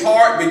says, his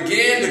heart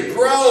began to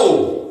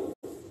grow.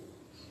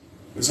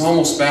 It was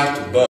almost about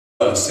to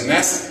bust. And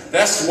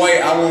that's the way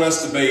I want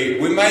us to be.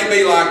 We may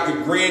be like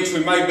the Grinch.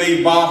 We may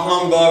be bah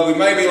humbug. We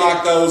may be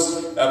like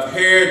those of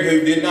Herod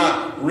who did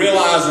not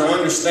realize or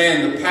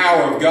understand the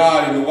power of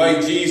God and the way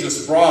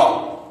Jesus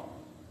brought.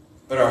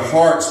 But our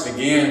hearts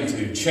began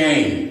to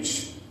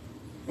change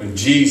when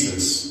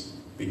Jesus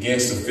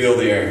begins to fill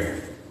the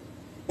air.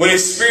 When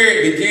His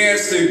Spirit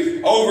begins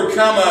to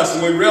overcome us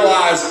and we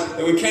realize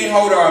that we can't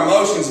hold our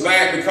emotions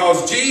back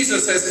because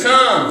Jesus has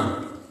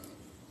come.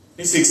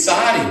 It's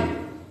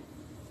exciting.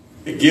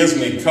 It gives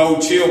me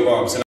cold chill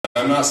bumps and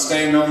I'm not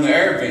standing on the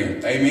air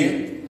vent.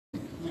 Amen?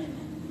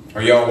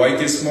 Are y'all awake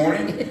this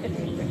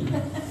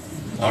morning?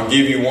 I'll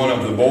give you one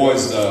of the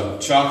boys'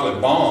 chocolate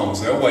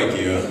bombs. They'll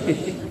wake you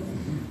up.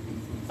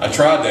 I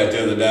tried that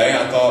the other day.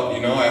 I thought,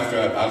 after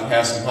I'd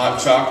have some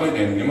hot chocolate,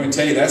 and I'm going to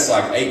tell you, that's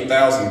like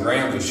 8,000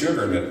 grams of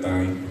sugar in that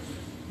thing.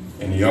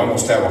 And you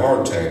almost have a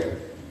heart attack.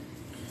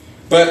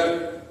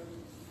 But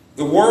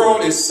the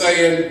world is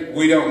saying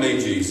we don't need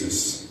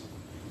Jesus.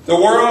 The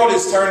world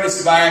is turning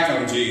its back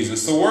on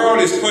Jesus. The world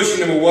is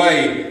pushing Him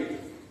away.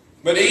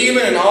 But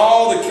even in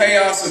all the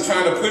chaos of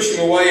trying to push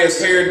Him away as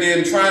Herod did,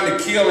 and trying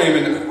to kill Him,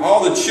 and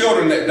all the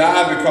children that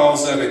died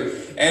because of it,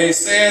 and it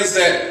says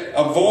that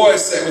a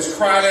voice that was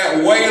crying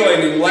out,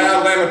 wailing in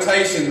loud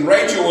lamentation.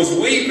 Rachel was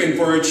weeping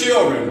for her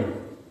children.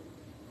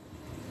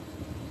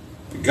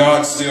 But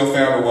God still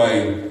found a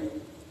way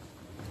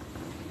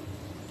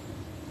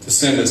to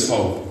send us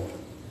hope,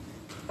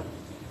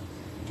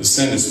 to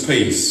send us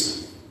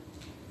peace,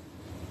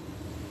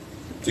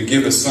 to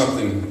give us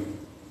something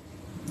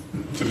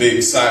to be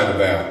excited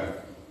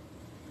about.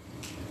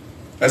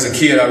 As a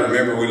kid, I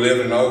remember we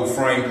lived in an old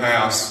frame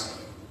house,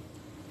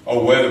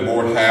 old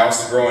weatherboard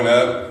house growing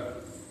up.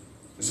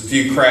 There's a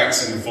few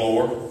cracks in the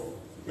floor.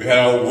 We had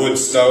an old wood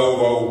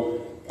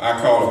stove,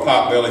 I call it a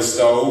potbelly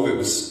stove. It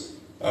was,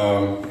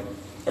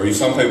 or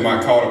some people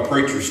might call it a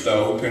preacher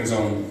stove, depends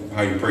on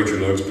how your preacher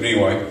looks. But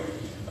anyway,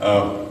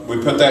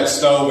 we put that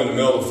stove in the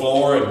middle of the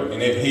floor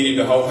and it heated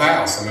the whole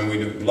house. I mean,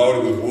 we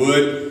loaded with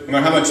wood. No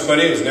matter how much you put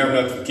in, it was never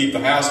enough to keep the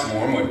house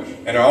warm.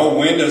 And our old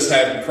windows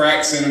had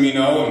cracks in them,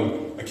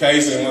 and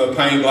occasionally when the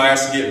pane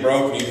glass would get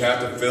broken, you'd have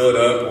to fill it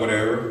up or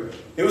whatever.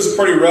 It was a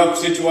pretty rough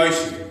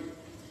situation.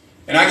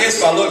 And I guess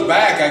if I look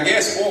back,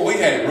 we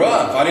had it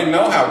rough. I didn't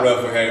know how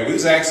rough we had it. We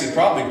was actually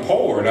probably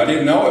poor, and I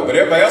didn't know it. But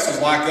everybody else was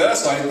like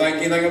us, so I didn't think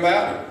anything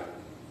about it.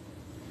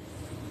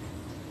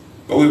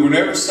 But we were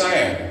never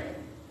sad.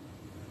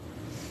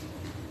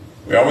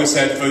 We always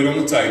had food on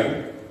the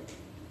table.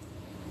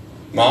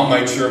 Mom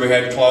made sure we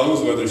had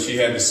clothes, whether she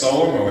had to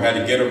sew them or we had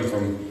to get them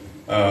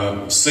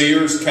from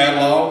Sears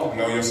catalog.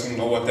 You don't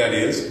know what that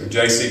is. Or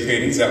J.C.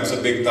 Penney's. That was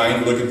a big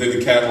thing, looking through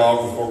the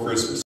catalog before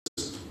Christmas.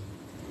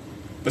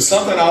 But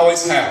something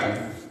always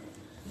happened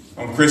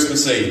on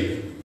Christmas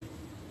Eve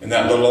in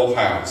that little old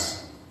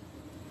house.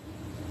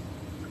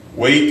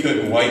 We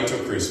couldn't wait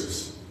till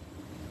Christmas.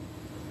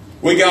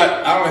 I don't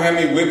know how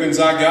many whippings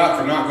I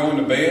got for not going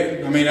to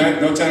bed. I mean,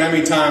 no telling how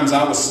many times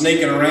I was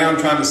sneaking around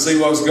trying to see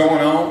what was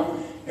going on.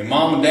 And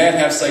Mom and Dad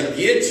have to say,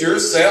 get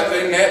yourself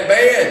in that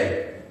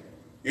bed.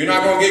 You're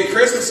not going to get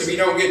Christmas if you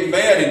don't get in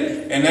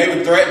bed. And they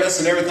would threaten us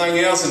and everything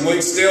else. And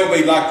we'd still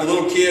be like the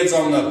little kids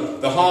on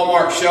the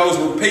Hallmark shows.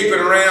 We're peeping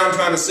around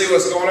trying to see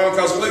what's going on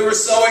because we were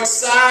so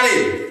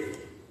excited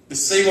to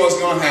see what's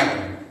going to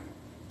happen.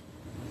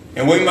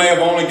 And we may have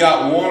only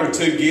got 1 or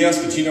 2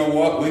 gifts, but you know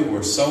what? We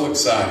were so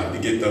excited to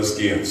get those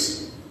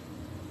gifts.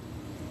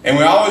 And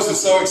we always were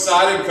so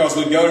excited because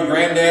we'd go to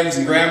granddads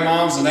and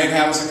grandmoms and they'd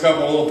have us a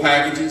couple of little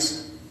packages.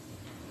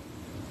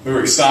 We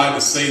were excited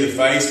to see the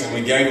face when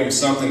we gave them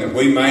something that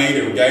we made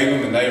or gave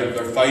them and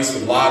their face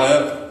would light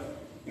up.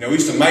 We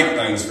used to make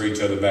things for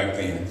each other back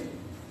then.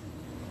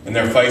 And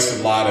their face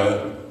would light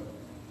up.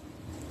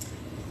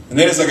 And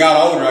then as I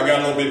got older, I got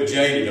a little bit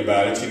jaded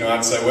about it.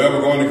 I'd say, well,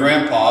 we're going to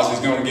Grandpa's. He's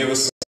going to give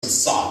us some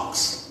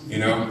socks.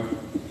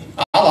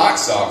 I like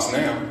socks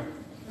now.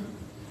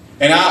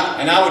 And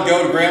I would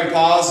go to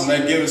Grandpa's and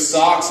they'd give us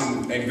socks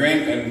and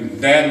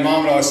Dad and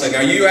Mom would always say,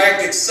 now you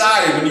act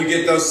excited when you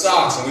get those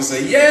socks. And we'd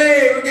say,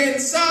 yay, we're getting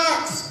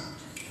socks.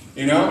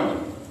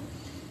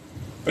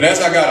 But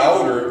as I got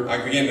older,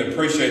 I began to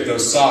appreciate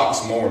those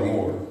socks more and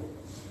more.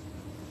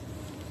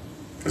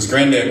 Because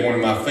Granddad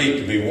wanted my feet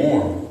to be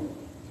warm.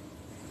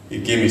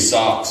 He'd give me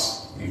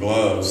socks and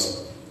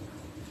gloves,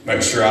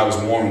 make sure I was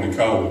warm in the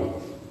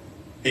cold.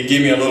 He'd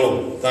give me a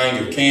little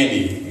thing of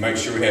candy, make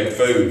sure we had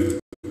food.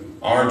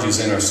 Oranges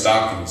in our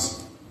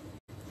stockings.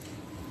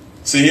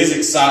 See, his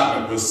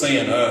excitement was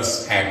seeing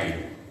us happy.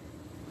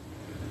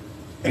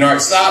 And our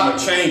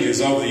excitement changes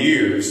over the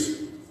years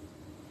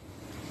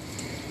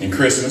in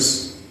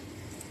Christmas.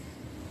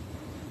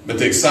 But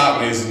the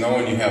excitement is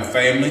knowing you have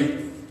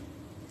family,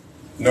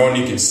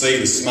 knowing you can see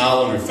the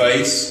smile on their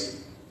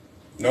face,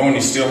 knowing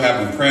you still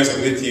have them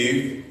present with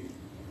you,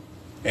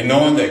 and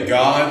knowing that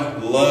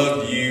God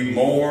loved you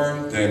more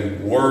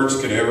than words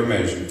could ever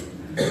measure.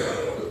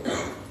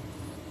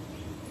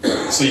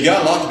 So you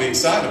got a lot to be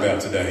excited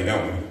about today,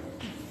 don't we?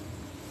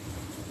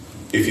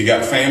 If you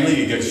got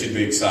family, you should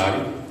be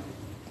excited.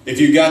 If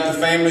you got the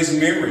families and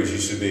memories, you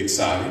should be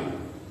excited.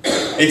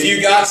 If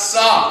you got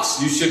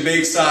socks, you should be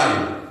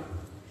excited.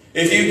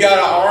 If you got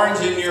an orange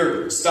in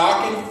your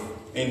stocking,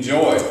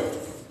 enjoy it.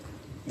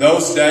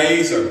 Those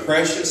days are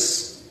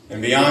precious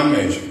and beyond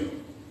measure.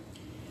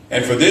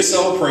 And for this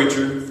old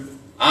preacher,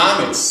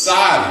 I'm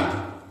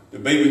excited to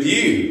be with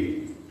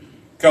you,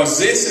 because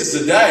this is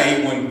the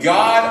day when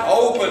God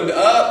opened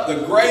up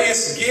the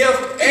greatest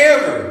gift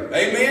ever.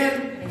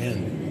 Amen?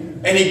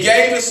 Amen. And He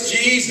gave us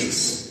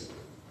Jesus.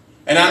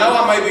 And I know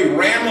I may be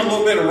rambling a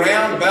little bit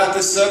around about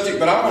this subject,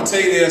 but I want to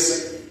tell you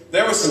this.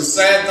 There were some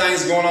sad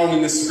things going on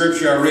in this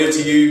scripture I read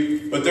to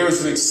you, but there were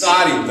some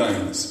exciting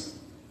things.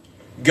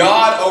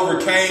 God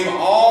overcame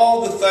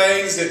all the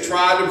things that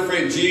tried to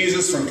prevent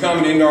Jesus from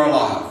coming into our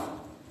life.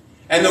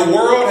 And the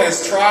world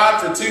has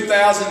tried for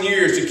 2,000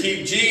 years to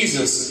keep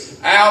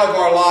Jesus out of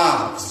our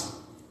lives.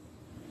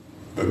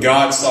 But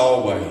God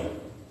saw a way.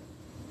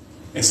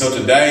 And so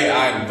today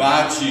I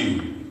invite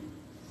you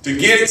to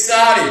get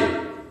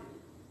excited.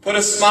 Put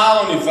a smile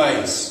on your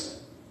face.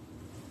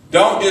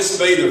 Don't just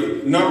be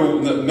the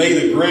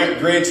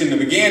Grinch in the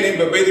beginning,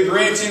 but be the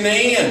Grinch in the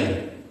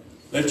end.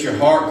 Let your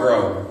heart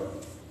grow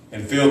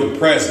and feel the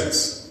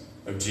presence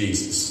of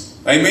Jesus.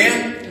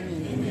 Amen?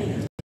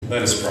 Amen.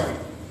 Let us pray.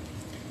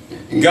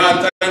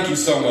 God, thank you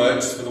so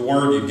much for the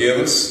word you give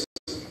us.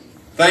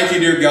 Thank you,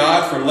 dear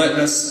God, for letting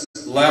us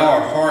allow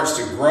our hearts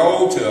to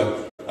grow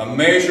to a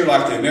measure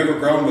like they've never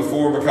grown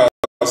before,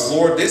 because,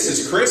 Lord, this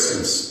is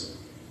Christmas.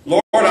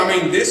 Lord,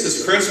 this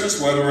is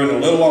Christmas, whether we're in a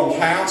little old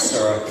house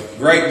or a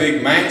great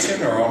big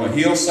mansion or on a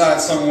hillside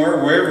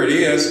somewhere, wherever it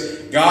is.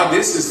 God,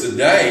 this is the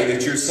day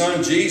that your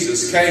Son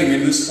Jesus came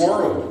into this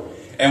world.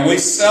 And we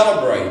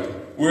celebrate.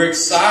 We're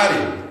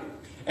excited.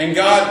 And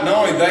God,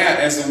 not only that,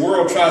 as the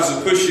world tries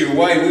to push you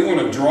away, we want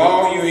to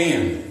draw you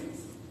in.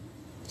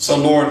 So,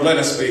 Lord, let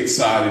us be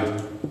excited.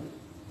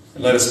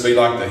 And let us be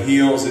like the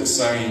hills that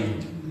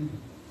sing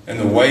and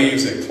the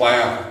waves that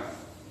clap.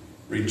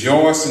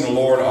 Rejoice in the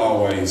Lord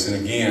always.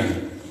 And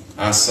again,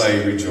 I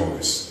say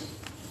rejoice.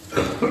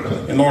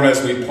 And Lord,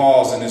 as we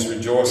pause in this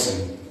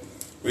rejoicing,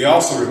 we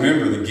also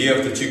remember the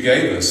gift that you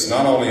gave us,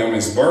 not only on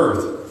His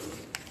birth,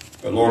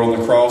 but Lord, on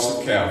the cross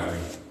of Calvary.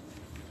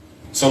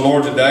 So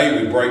Lord,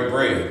 today we break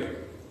bread.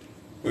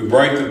 We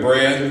break the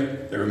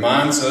bread that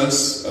reminds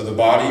us of the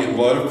body and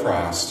blood of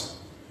Christ,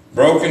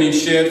 broken and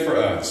shed for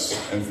us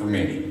and for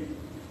many.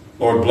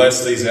 Lord,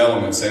 bless these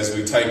elements as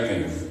we take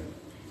them.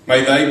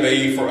 May they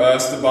be for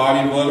us the body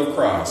and blood of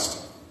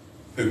Christ,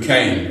 who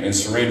came and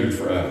surrendered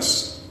for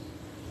us.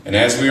 And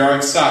as we are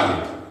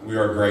excited, we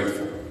are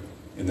grateful.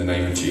 In the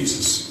name of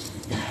Jesus.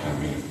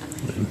 Amen.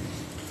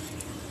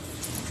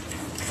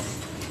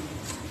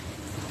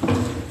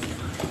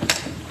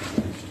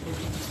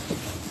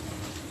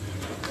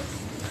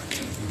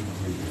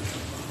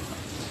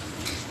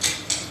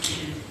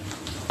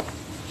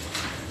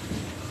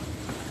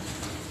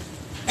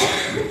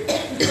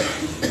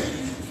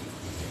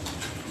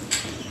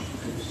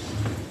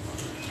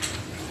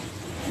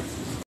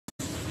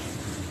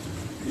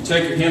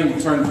 Take your hymn and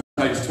turn to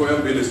page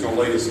 12. Billy's going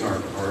to lead us in our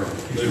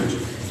liturgy.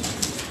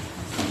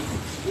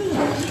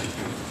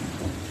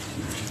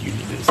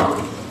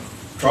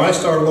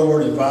 Christ our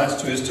Lord invites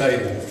to His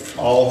table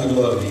all who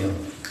love Him,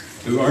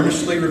 who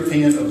earnestly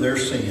repent of their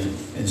sin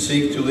and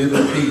seek to live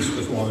in peace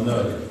with one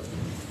another.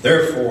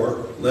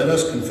 Therefore, let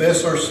us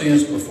confess our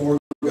sins before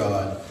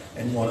God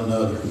and one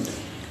another.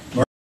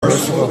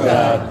 Merciful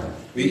God,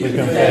 we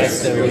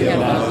confess that we have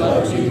not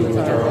loved you with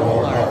our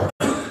whole heart.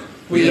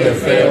 We have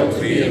failed to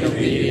be an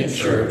obedient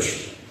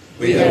church.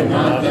 We have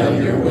not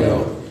done your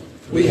will.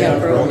 We have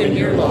broken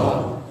your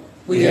law.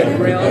 We have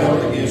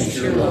rebelled against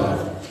your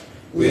love.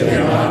 We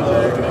have not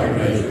loved our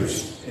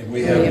neighbors. And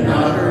we have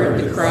not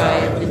heard the cry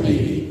of the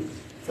needy.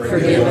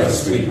 Forgive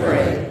us, we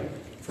pray.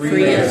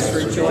 Free us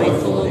for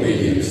joyful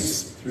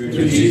obedience through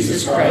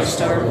Jesus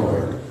Christ our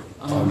Lord.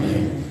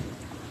 Amen.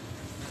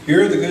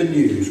 Hear the good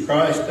news.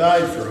 Christ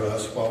died for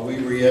us while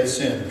we were yet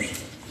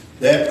sinners.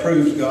 That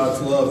proves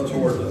God's love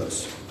toward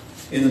us.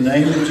 In the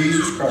name of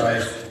Jesus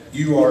Christ,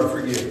 you are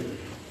forgiven.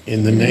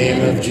 In the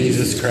name of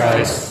Jesus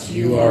Christ,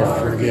 you are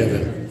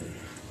forgiven.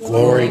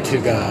 Glory to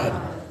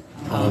God.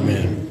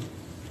 Amen.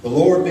 The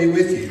Lord be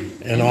with you.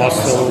 And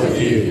also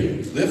with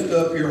you. Lift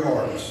up your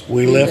hearts.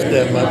 We lift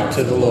them up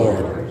to the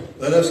Lord.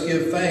 Let us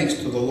give thanks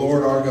to the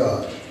Lord our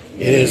God.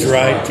 It is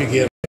right to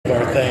give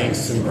our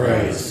thanks and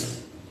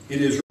praise.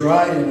 It is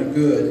right and a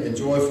good and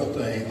joyful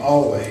thing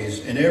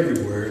always and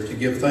everywhere to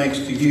give thanks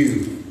to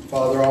you,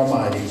 Father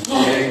Almighty,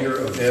 Creator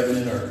of heaven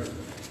and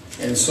earth.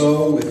 And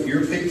so, with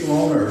your people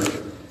on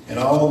earth and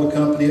all the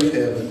company of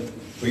heaven,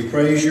 we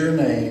praise your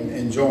name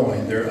and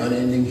join their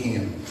unending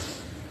hymn.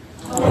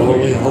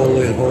 Holy,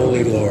 holy,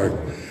 holy Lord,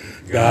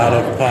 God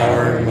of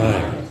power and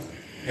might,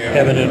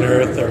 heaven and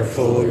earth are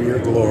full of your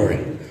glory.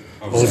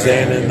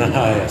 Hosanna in the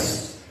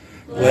highest.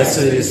 Blessed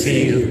is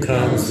he who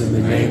comes in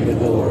the name of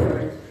the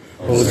Lord.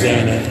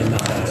 Hosanna in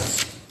the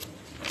highest.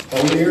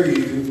 Holy are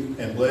you,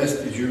 and blessed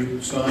is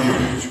your Son,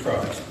 Jesus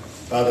Christ.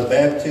 By the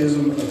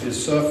baptism of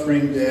his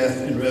suffering,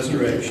 death, and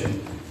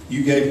resurrection,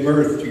 you gave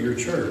birth to your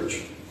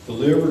church,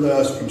 delivered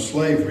us from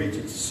slavery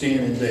to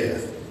sin and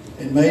death,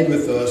 and made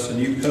with us a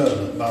new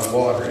covenant by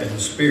water and the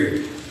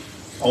Spirit.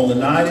 On the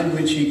night in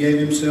which he gave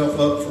himself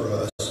up for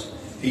us,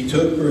 he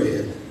took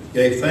bread,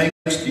 gave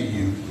thanks to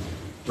you,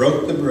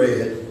 broke the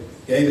bread,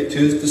 gave it to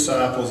his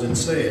disciples, and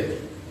said,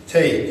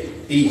 "Take,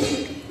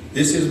 eat.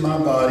 This is my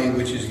body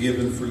which is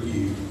given for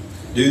you.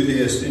 Do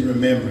this in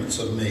remembrance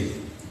of me."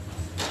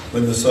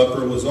 When the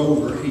supper was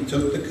over, he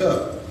took the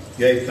cup,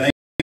 gave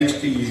thanks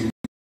to you,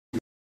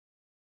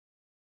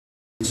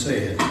 and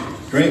said,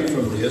 "Drink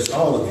from this,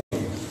 all of you.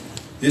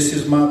 This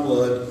is my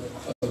blood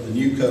of the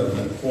new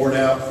covenant, poured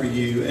out for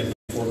you and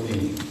for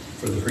many,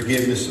 for the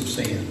forgiveness of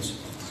sins.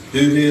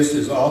 Do this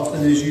as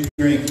often as you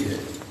drink it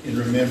in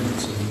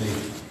remembrance of me."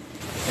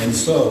 And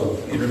so,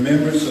 in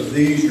remembrance of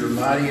these your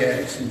mighty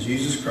acts in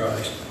Jesus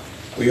Christ,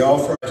 we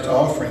offer an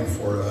offering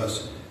for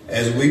us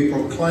as we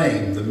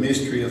proclaim the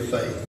mystery of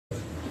faith.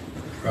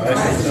 Christ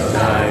has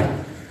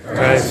died.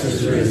 Christ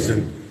is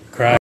risen.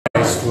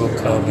 Christ will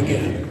come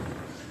again.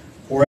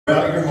 Pour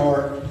out your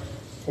heart,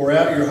 pour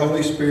out your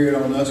Holy Spirit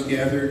on us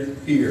gathered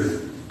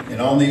here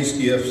and on these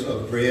gifts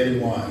of bread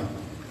and wine.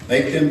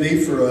 Make them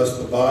be for us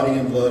the body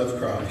and blood of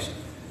Christ,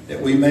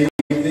 that we may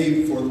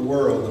be for the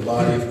world the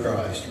body of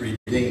Christ,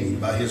 redeemed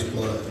by his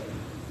blood.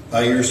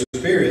 By your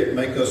Spirit,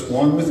 make us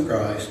one with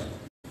Christ,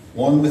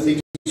 one with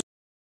each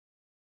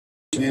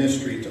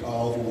ministry to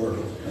all the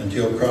world,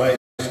 until Christ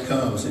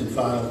comes in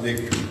final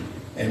victory,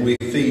 and we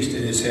feast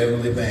at his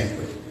heavenly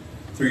banquet.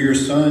 Through your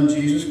Son,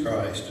 Jesus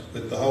Christ,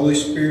 with the Holy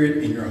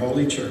Spirit in your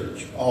holy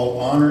church, all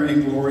honor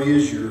and glory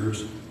is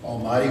yours,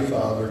 Almighty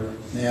Father,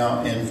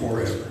 now and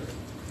forever.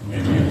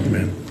 Amen.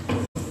 Amen.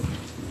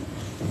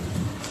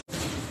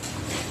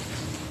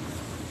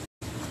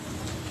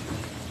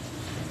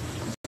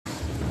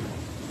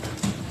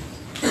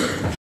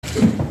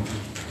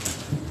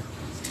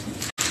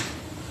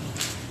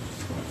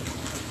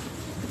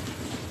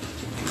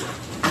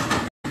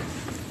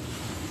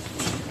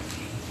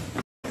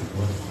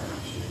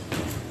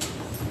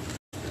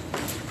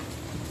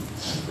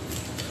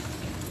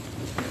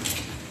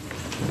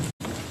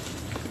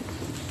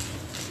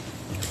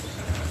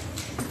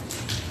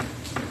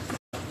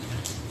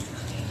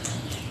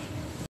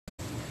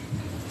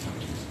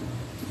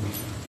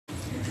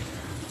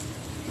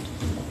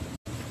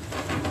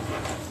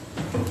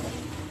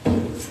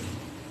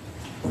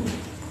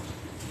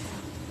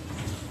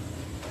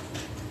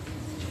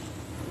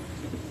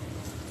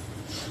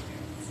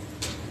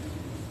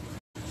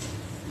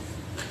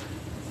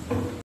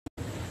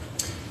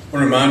 I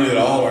want to remind you that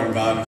all are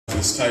invited to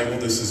this table.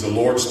 This is the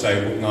Lord's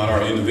table, not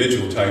our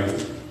individual table,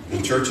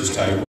 the church's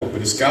table, but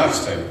it's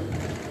God's table.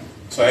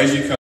 So as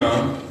you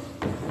come,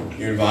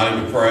 you're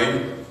invited to pray.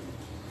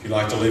 If you'd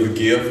like to leave a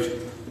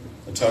gift,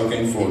 a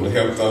token to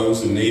help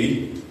those in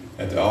needy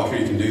at the altar,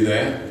 you can do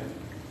that.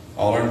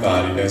 All are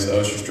invited as the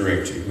ushers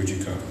direct you. Would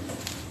you come?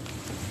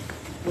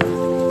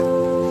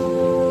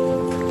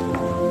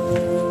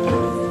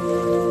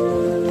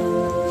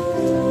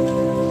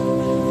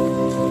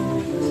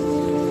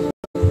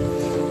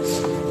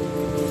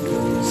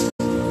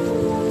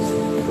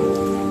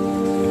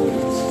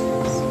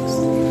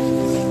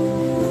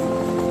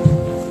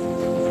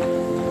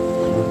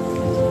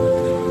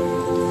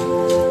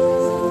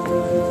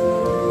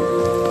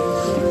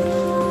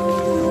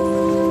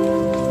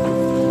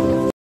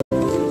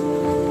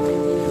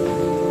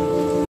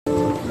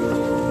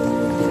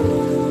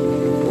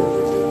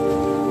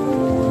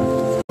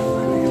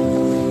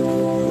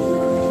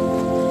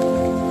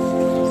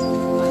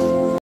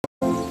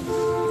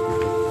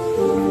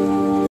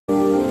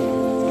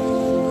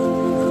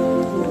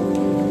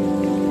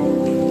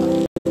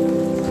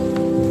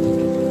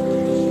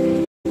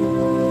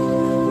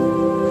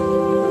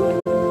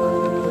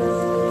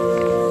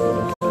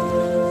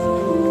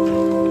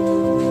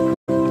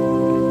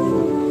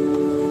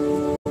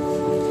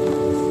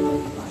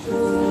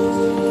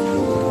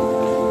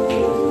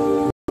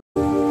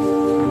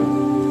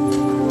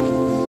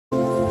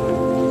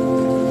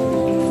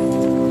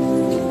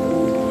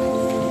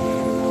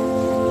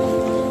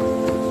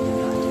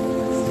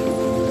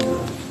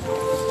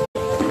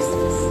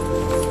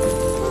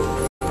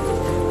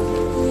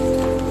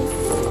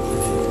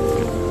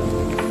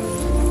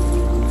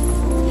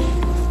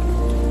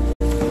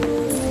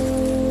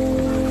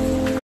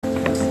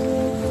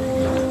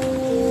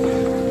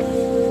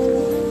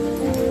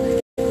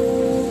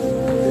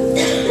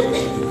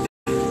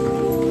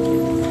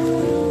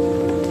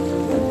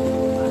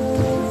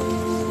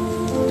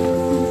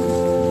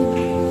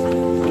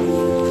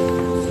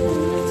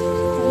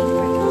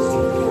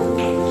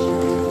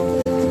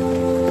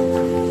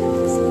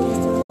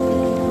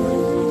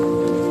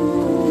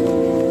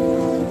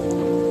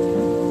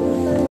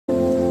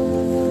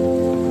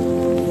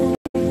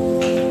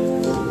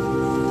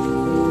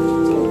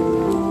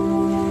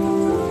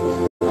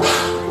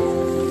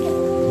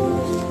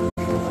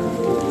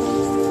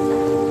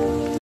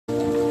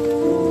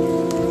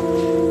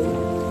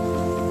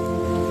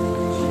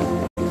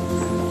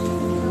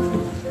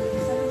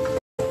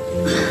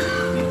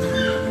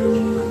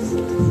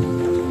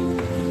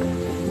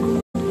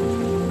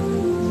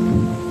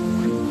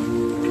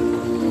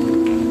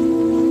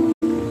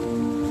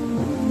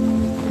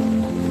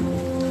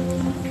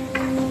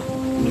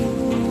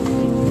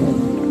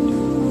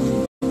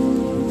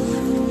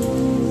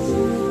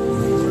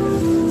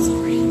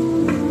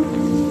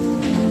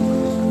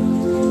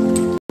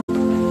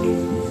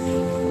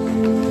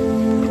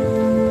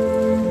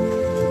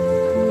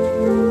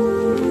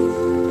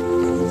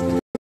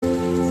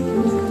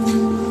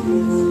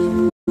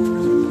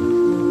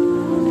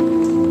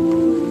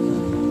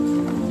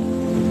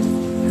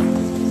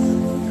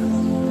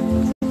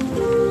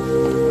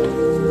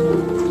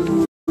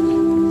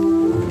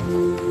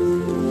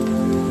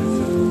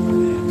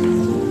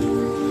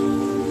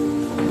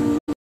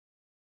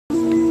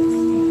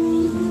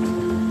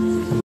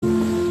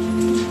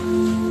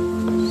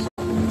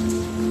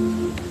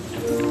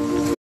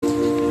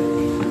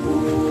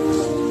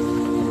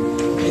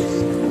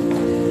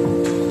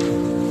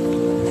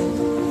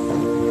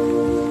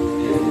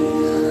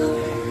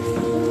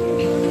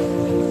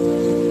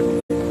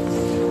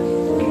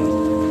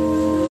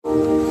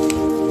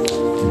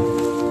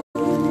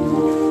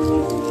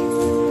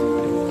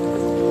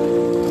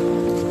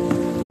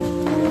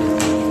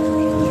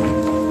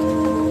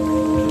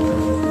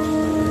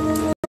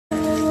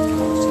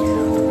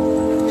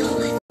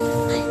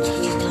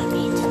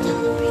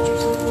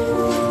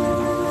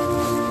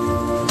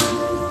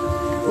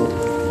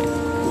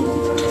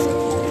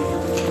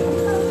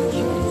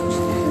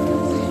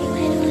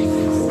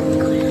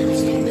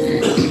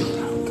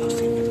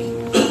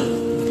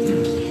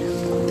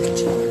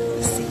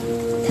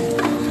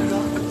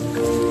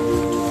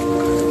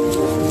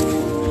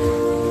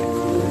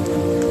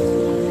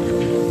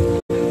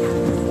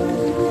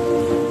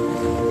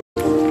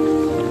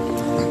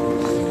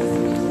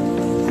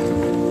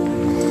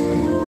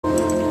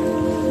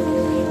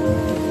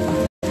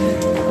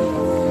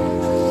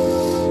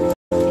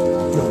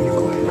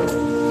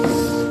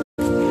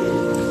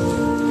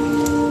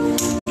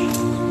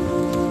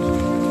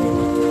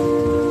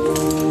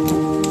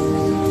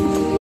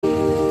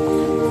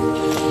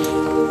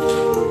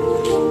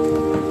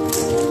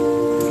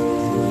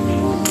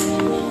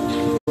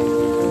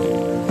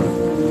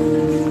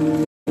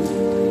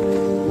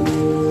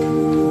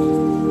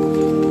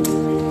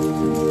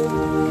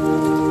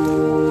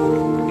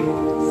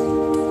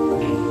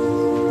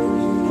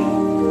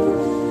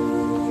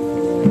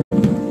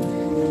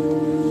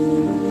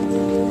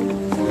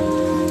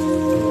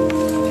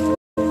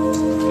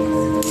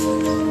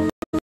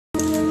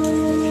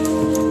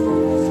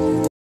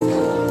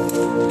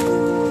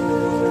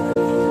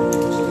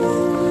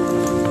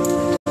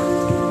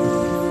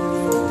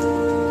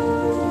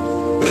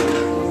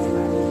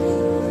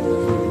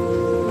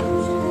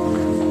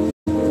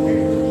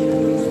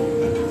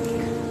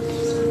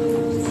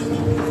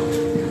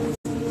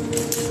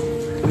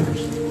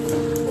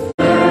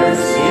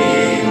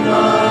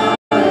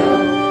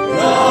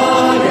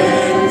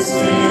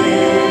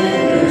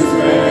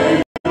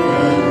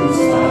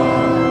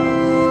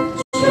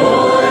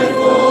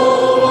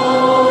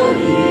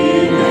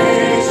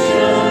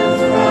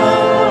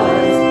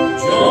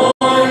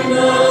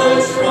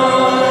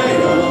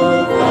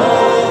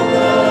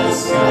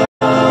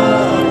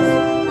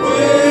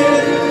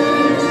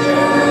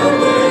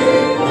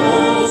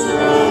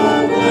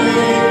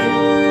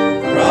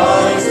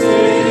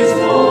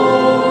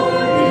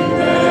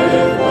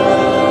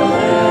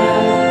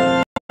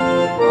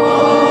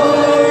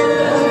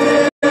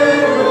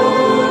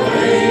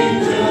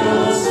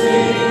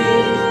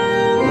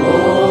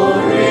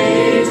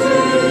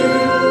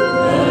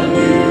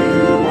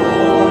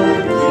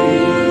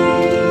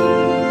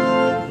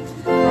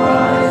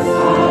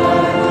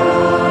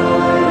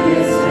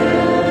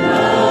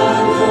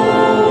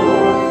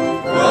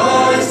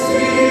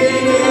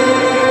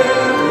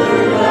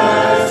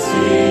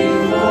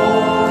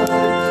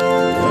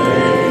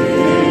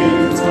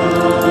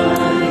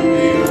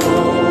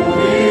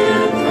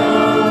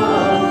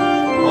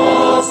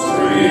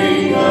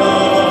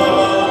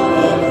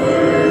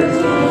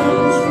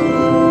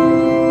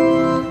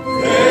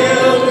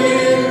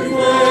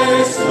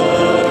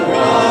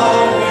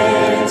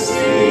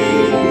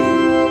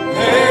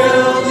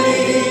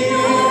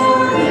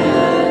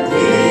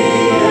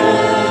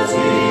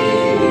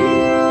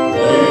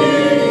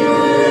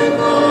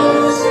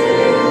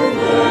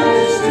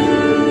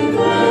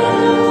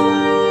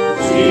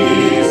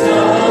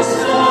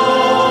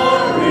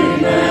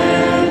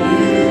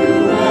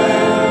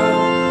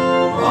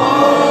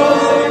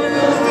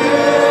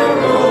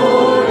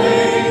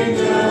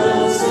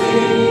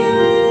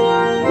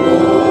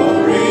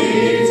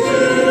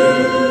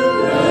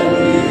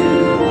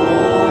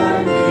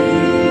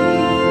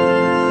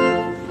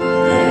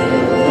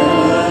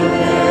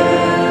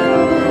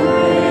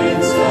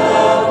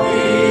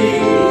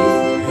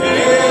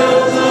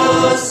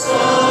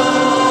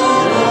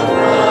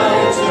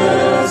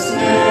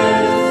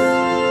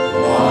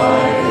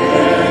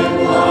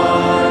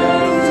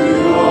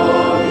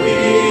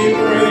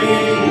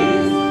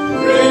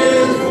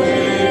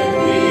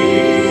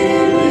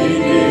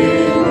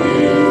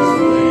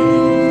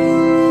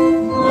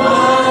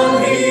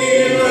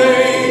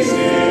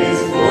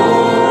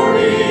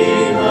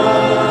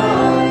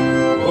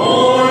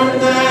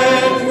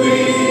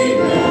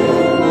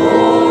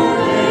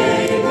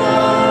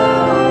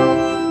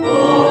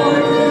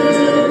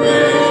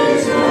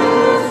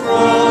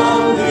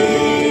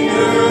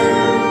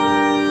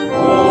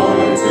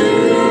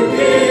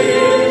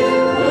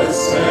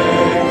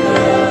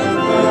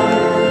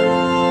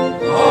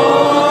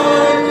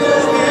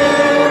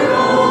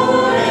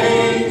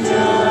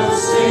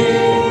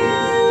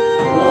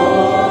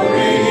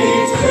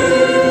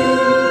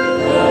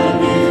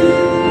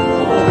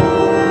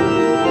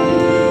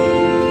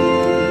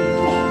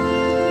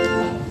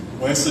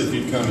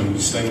 and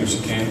extinguish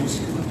the candles.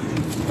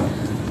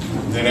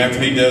 Then after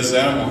he does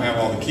that, I'm going to have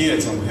all the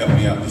kids on to help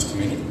me out in just a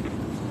minute.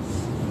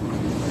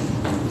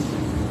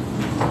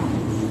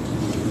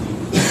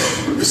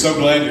 We're so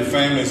glad your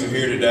families are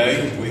here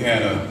today. We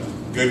had a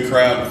good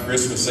crowd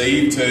Christmas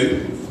Eve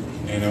too.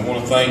 And I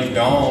want to thank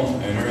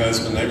Dawn and her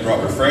husband. They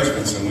brought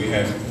refreshments and we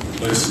had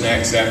little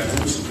snacks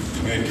afterwards.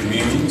 We had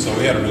communion, so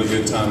we had a really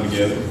good time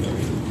together.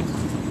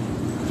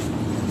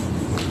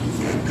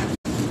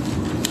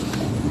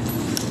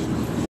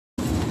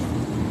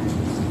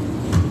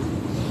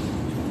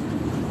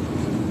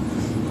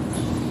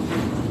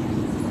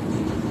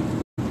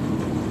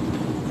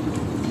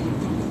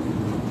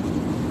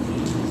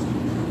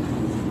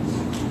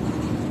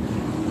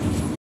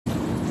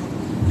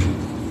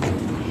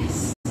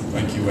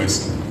 Thank you,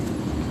 Wesley.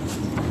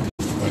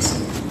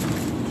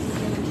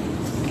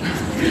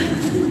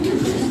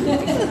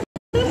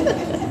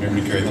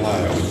 Remember to carry the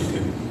light out with you,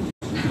 too.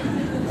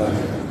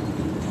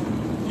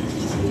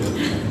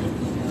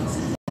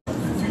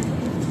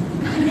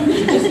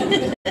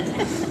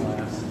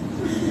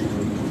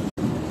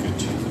 Good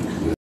job.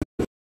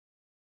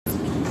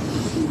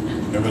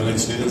 Everybody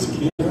lets you do this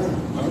again?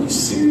 Are you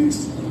serious?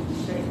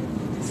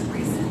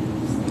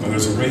 Oh,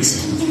 there's a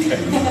reason.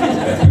 Okay.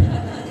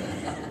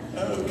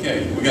 Okay,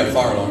 we got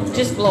fire alarms.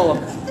 Just blow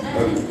them.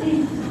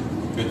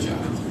 Good job.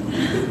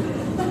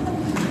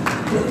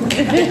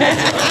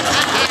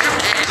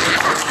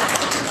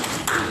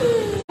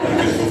 I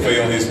could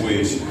fulfill his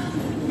wish.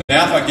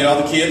 Now, if I get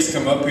all the kids to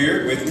come up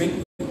here with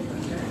me.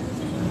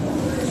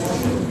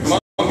 Come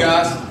on,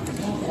 guys.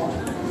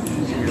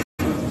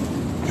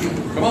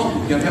 Come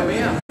on, you gotta help me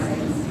out.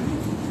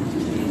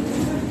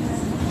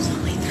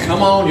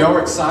 Come on, y'all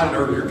were excited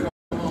earlier.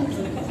 Come on.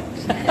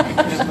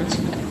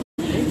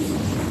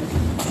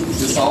 Is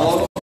this all of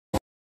them?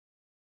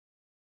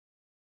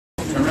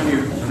 Turn right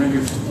here. Turn right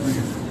here. Turn right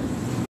here.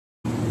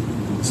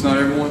 It's not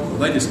everyone.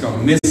 They just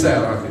gonna miss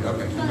out, aren't they?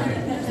 Okay. Come right here.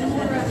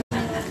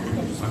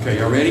 Okay,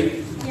 y'all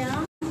ready?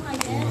 Yeah, I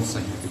guess. Let's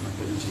sing Happy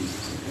Birthday to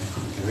Jesus.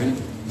 Okay, ready?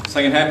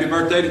 Singing Happy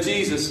Birthday to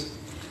Jesus.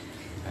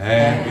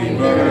 Happy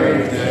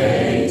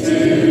birthday to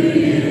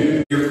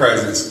you. Your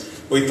presence.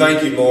 We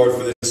thank you, Lord,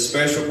 for this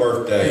special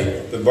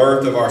birthday, the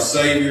birth of our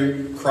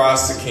Savior,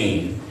 Christ the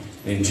King.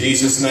 In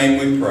Jesus' name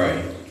we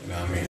pray.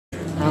 Amen.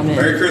 Amen.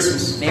 Merry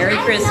Christmas. Merry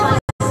Christmas.